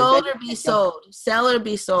Be Average. Sold or be sold. Sell or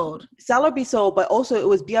be sold. Sell or be sold, but also it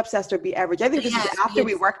was Be Obsessed or Be Average. I think this is after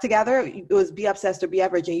we worked together, it was Be Obsessed or Be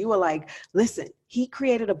Average. And you were like, listen, he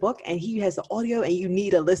created a book and he has the audio and you need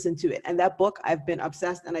to listen to it. And that book, I've been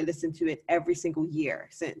obsessed and I listen to it every single year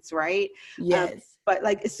since, right? Yes. But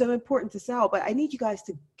like, it's so important to sell, but I need you guys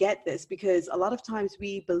to get this because a lot of times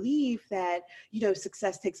we believe that, you know,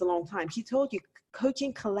 success takes a long time. She told you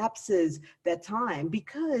coaching collapses that time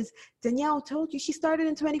because Danielle told you she started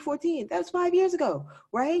in 2014. That was 5 years ago,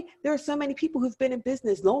 right? There are so many people who've been in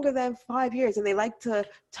business longer than 5 years and they like to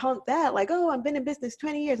taunt that like, oh, I've been in business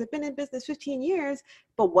 20 years. I've been in business 15 years.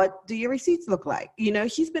 But what do your receipts look like? You know,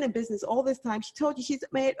 she's been in business all this time. She told you she's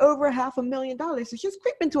made over $500,000. So she's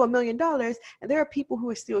creeping to $1 million. And there are people who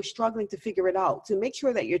are still struggling to figure it out. So make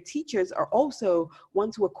sure that your teachers are also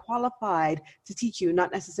ones who are qualified to teach you,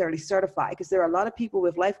 not necessarily certified, because there are a lot of people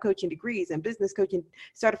with life coaching degrees and business coaching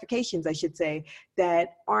certifications, I should say,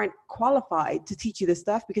 that aren't qualified to teach you this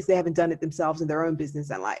stuff because they haven't done it themselves in their own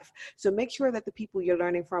business and life. So make sure that the people you're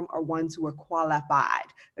learning from are ones who are qualified.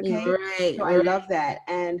 Okay. Right, so I love that.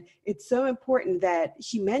 And it's so important that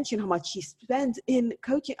she mentioned how much she spends in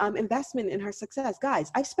coaching, investment in her success.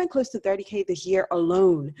 Guys, I've spent close to $30,000 this year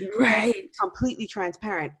alone. Right. Completely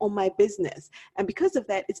transparent on my business. And because of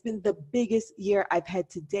that, it's been the biggest year I've had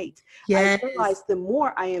to date. Yes. I realized the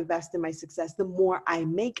more I invest in my success, the more I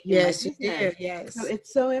make in my business. Yes. So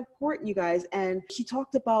it's so important, you guys. And she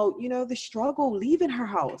talked about, you know, the struggle leaving her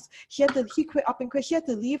house. She quit up and quit. She had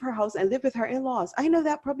to leave her house and live with her in-laws. I know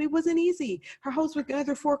that probably wasn't easy. Her house was going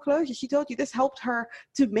through foreclosure. She told you this helped her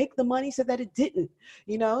to make the money so that it didn't,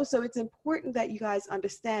 you know? So it's important that you guys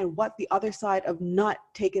understand what the other side of not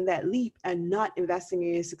taking that leap and not investing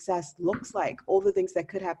in your success looks like, all the things that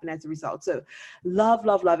could happen as a result. So love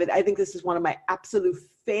it. I think this is one of my absolute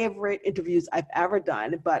favorite interviews I've ever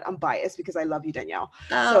done, but I'm biased because I love you, Danielle.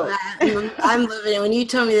 I'm loving it. When you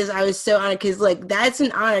told me this, I was so honored because, like, that's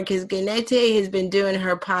an honor because Ganete has been doing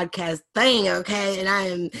her podcast thing, okay?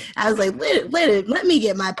 And I was like, let me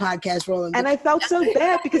get my podcast rolling. And I felt so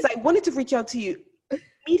bad because I wanted to reach out to you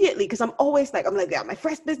immediately because I'm like, yeah, my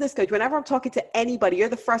first business coach. Whenever I'm talking to anybody, you're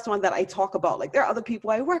the first one that I talk about. Like, there are other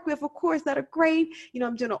people I work with, of course, that are great. You know,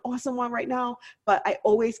 I'm doing an awesome one right now, but I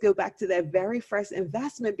always go back to that very first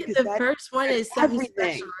investment because the first one is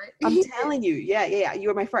everything. Special, right? I'm telling you, yeah, you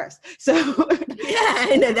were my first. So yeah,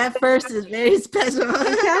 I know that first is very special.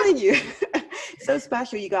 I'm telling you, so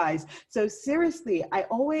special, you guys. So seriously,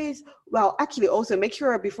 also make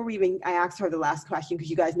sure before I asked her the last question, because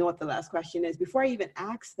you guys know what the last question is. Before I even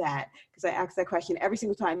ask that, because I ask that question every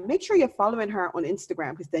single time, make sure you're following her on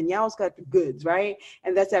Instagram because Danielle's got the goods, right?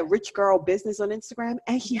 And that's at Rich Girl Business on Instagram.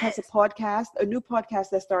 And she has a new podcast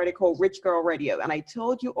that started called Rich Girl Radio. And I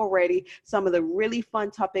told you already some of the really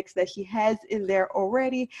fun topics that she has in there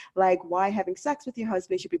already, like why having sex with your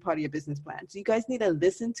husband should be part of your business plan. So you guys need to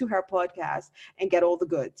listen to her podcast and get all the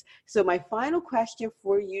goods. So my final question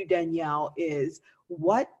for you, Danielle, is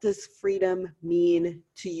what does freedom mean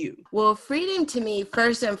to you? Well, freedom to me,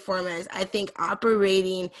 first and foremost, I think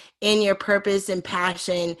operating in your purpose and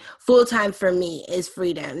passion full time for me is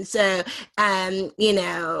freedom. So, you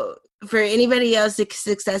know, for anybody else,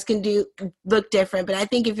 success can look different. But I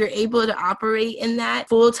think if you're able to operate in that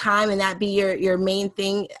full time and that be your main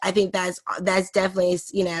thing, I think that's definitely,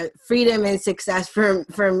 you know, freedom and success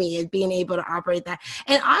for me is being able to operate that.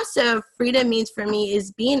 And also freedom means for me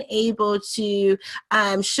is being able to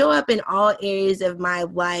show up in all areas of my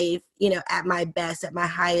life, you know, at my best, at my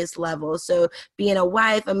highest level. So being a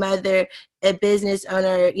wife, a mother, a business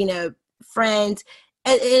owner, you know, friends.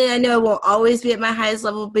 And I know it won't always be at my highest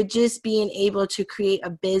level, but just being able to create a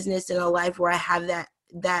business and a life where I have that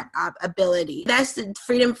ability. That's the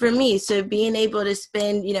freedom for me. So being able to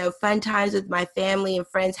spend, fun times with my family and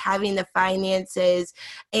friends, having the finances,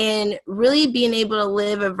 and really being able to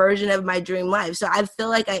live a version of my dream life. So I feel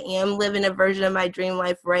like I am living a version of my dream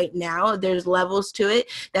life right now. There's levels to it.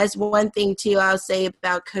 That's one thing too I'll say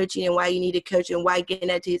about coaching and why you need to coach, and why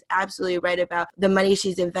Ganette is absolutely right about the money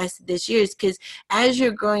she's invested this year, is because as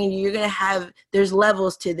you're growing, you're going to have, there's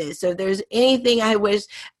levels to this. So if there's anything I wish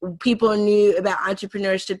people knew about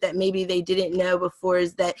entrepreneurship that maybe they didn't know before,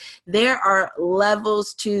 is that there are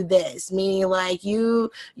levels to this, meaning like you'll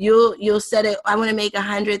set it, I want to make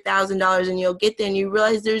 $100,000, and you'll get there and you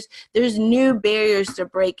realize there's new barriers to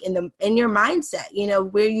break in your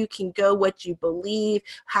mindset, where you can go, what you believe,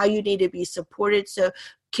 how you need to be supported. So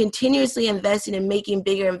continuously investing and making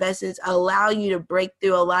bigger investments allow you to break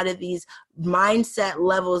through a lot of these mindset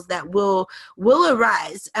levels that will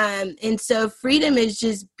arise. And so freedom is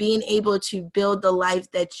just being able to build the life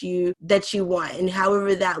that you want, and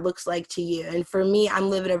however that looks like to you. And for me, I'm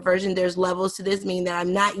living a version, there's levels to this, meaning that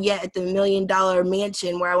I'm not yet at the $1 million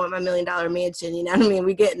mansion where I want my $1 million mansion, you know what I mean?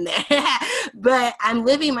 We're getting there. But I'm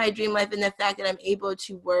living my dream life in the fact that I'm able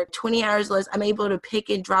to work 20 hours less. I'm able to pick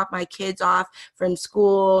and drop my kids off from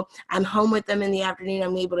school. I'm home with them in the afternoon.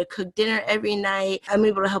 I'm able to cook dinner every night. I'm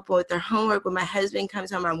able to help them with their homework. When my husband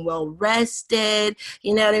comes home, I'm well rested.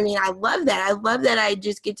 You know what I mean? I love that. I love that I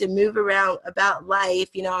just get to move around about life,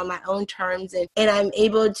 on my own terms. And I'm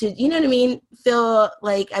able to, you know what I mean, feel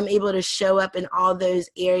like I'm able to show up in all those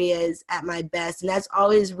areas at my best. And that's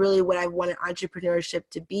always really what I wanted entrepreneurship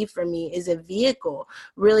to be for me, is a vehicle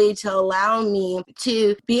really to allow me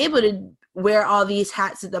to be able to wear all these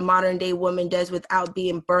hats that the modern day woman does without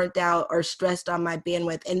being burnt out or stressed on my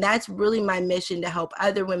bandwidth. And that's really my mission, to help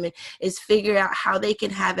other women, is figure out how they can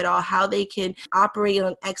have it all, how they can operate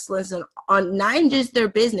on excellence on not just their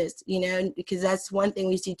business, because that's one thing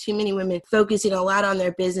we see too many women focusing a lot on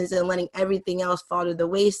their business and letting everything else fall to the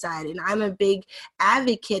wayside. And I'm a big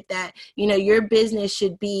advocate that, your business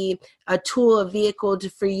should be a tool, a vehicle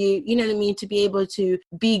for you, you know what I mean, to be able to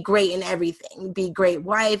be great in everything, be a great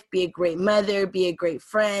wife, be a great mother, be a great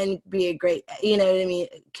friend, be a great,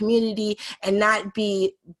 community, and not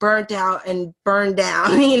be burnt out and burned down,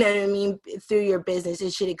 through your business.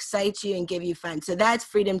 It should excite you and give you fun. So that's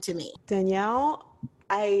freedom to me. Danielle,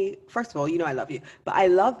 first of all, I love you, but I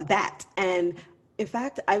love that. And in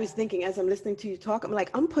fact, I was thinking as I'm listening to you talk, I'm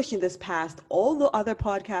like, I'm pushing this past all the other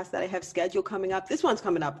podcasts that I have scheduled coming up. This one's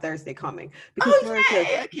coming up Thursday coming. Because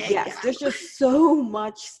there's just so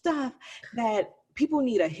much stuff that people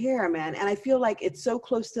need to hear, man. And I feel like it's so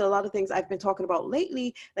close to a lot of things I've been talking about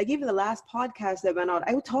lately. Like even the last podcast that went out,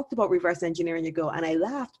 I talked about reverse engineering your goal, and I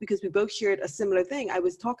laughed because we both shared a similar thing. I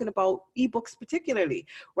was talking about ebooks particularly,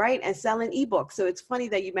 right? And selling ebooks. So it's funny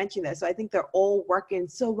that you mentioned that. So I think they're all working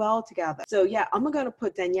so well together. So yeah, I'm going to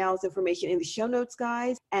put Danielle's information in the show notes,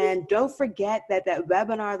 guys. And don't forget that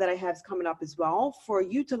webinar that I have is coming up as well for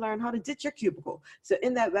you to learn how to ditch your cubicle. So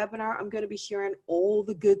in that webinar, I'm going to be sharing all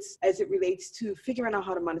the goods as it relates to figuring out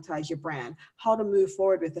how to monetize your brand, how to move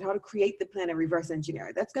forward with it, how to create the plan and reverse engineer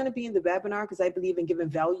it. That's going to be in the webinar because I believe in giving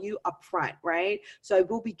value up front, right? So I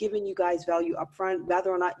will be giving you guys value up front, whether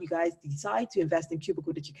or not you guys decide to invest in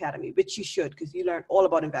Cubicle Ditch Academy, which you should, because you learn all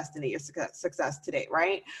about investing in your success today,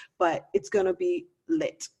 right? But it's going to be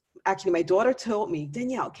lit. Actually, my daughter told me,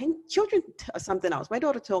 Danielle, can children something else? My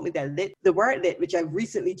daughter told me that the word lit, which I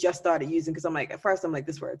recently just started using, because at first I'm like,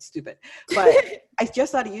 this word's stupid. But I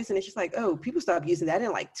just started using it. She's like, oh, people stopped using that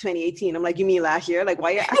in like 2018. I'm like, you mean last year? Like,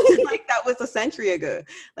 why are you acting like that was a century ago?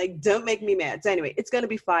 Like, don't make me mad. So anyway, it's going to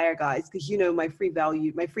be fire, guys, because my free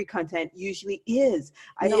value, my free content usually is.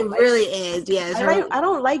 Really is. Yes. I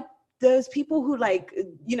don't like those people who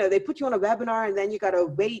they put you on a webinar and then you got to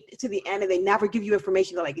wait to the end and they never give you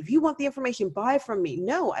information. They're like, if you want the information, buy from me.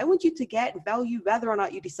 No, I want you to get value whether or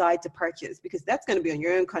not you decide to purchase, because that's going to be on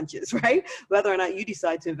your own conscience, right? Whether or not you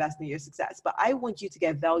decide to invest in your success. But I want you to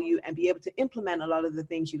get value and be able to implement a lot of the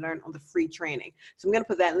things you learn on the free training. So I'm going to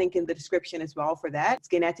put that link in the description as well for that. It's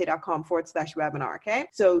ganette.com/webinar. Okay.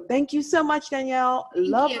 So thank you so much, Danielle.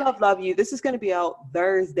 Love you. This is going to be out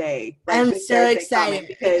Thursday. I'm so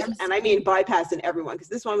excited and I mean bypassing everyone, because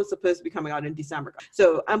this one was supposed to be coming out in December.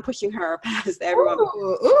 So I'm pushing her past everyone.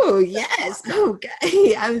 Ooh, yes.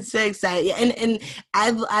 Okay. I'm so excited. Yeah, and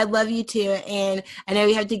I love you too. And I know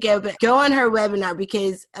we have to go, but go on her webinar,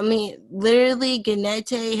 because literally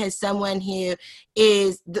Ganette has someone who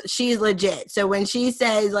she's legit. So when she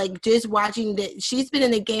says just watching she's been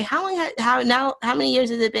in the game. How many years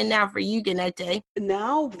has it been now for you, Ganette?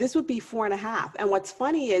 Now this would be 4.5. And what's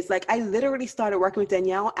funny is I literally started working with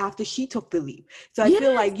Danielle after after she took the leap. So I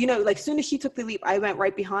feel like, like soon as she took the leap, I went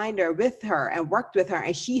right behind her with her and worked with her.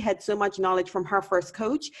 And she had so much knowledge from her first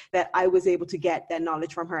coach that I was able to get that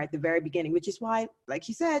knowledge from her at the very beginning, which is why, like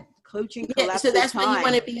you said, coaching collapses so that's time. why you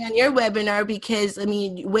want to be on your webinar, because I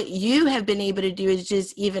mean, what you have been able to do is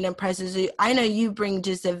just even impressive. I know you bring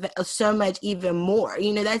just so much even more.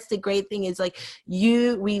 That's the great thing is like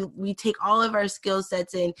we take all of our skill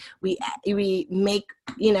sets and we make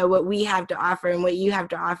what we have to offer, and what you have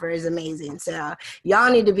to offer is amazing. So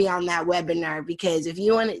y'all need to be on that webinar, because if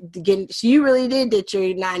you want to get, you really did ditch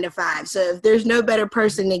your 9 to 5. So if there's no better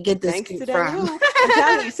person to get this Thanks to from. I'm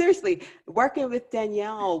telling you, seriously, working with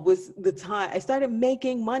Danielle was the time I started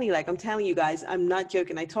making money. Like I'm telling you guys, I'm not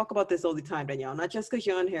joking. I talk about this all the time, Danielle, not just because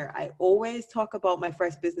you're on here. I always talk about my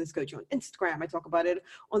first business coach on Instagram. I talk about it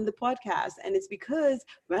on the podcast. And it's because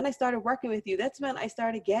when I started working with you, that's when I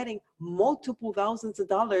started getting multiple thousands of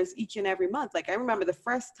dollars each and every month. Like I remember the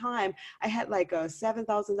first time I had like a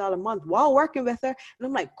 $7,000 month while working with her. And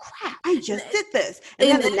I'm like, crap, I just did this. And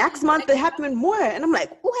then the next month it happened more. And I'm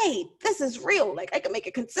like, wait, this is real. Like I can make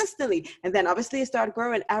it consistently. And then obviously it started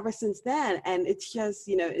growing ever since then. And it's just,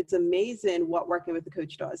 it's amazing what working with the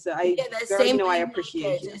coach does. So I I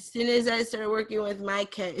appreciate you. As soon as I started working with my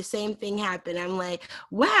coach, the same thing happened. I'm like,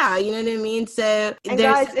 wow, you know what I mean? So and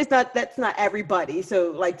guys, that's not everybody.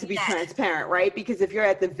 So like to be transparent, right? Because if you're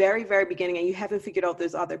at the very, very beginning and you haven't figured out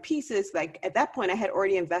those other pieces, like at that point I had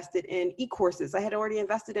already invested in e-courses. I had already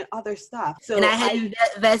invested in other stuff. So and I had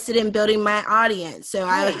invested in building my audience. So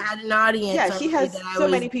I had an audience. Yeah, she has so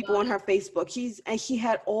many people on her Facebook. She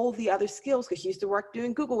had all the other skills because she used to work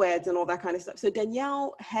doing Google ads and all that kind of stuff. So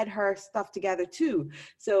Danielle had her stuff together too.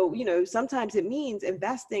 So, sometimes it means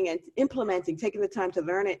investing and implementing, taking the time to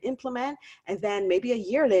learn and implement. And then maybe a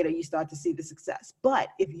year later, you start to see the success. But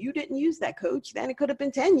if you didn't use that coach, then it could have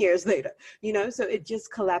been 10 years later, so it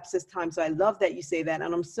just collapses time. So I love that you say that.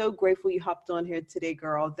 And I'm so grateful you hopped on here today,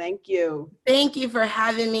 girl. Thank you. Thank you for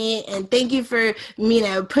having me. And thank you for,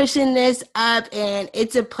 pushing this up. And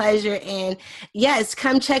it's a pleasure. And yes,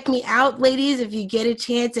 come check me out, ladies, if you get a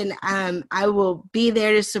chance. And I will be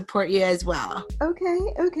there to support you as well.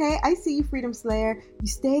 Okay. I see you, Freedom Slayer. You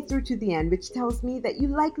stayed through to the end, which tells me that you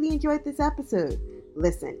likely enjoyed this episode.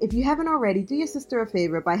 Listen, if you haven't already, do your sister a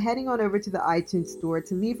favor by heading on over to the iTunes store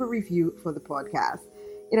to leave a review for the podcast.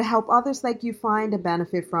 It'll help others like you find a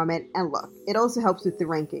benefit from it. And look, it also helps with the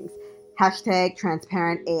rankings.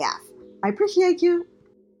 #transparentAF. I appreciate you.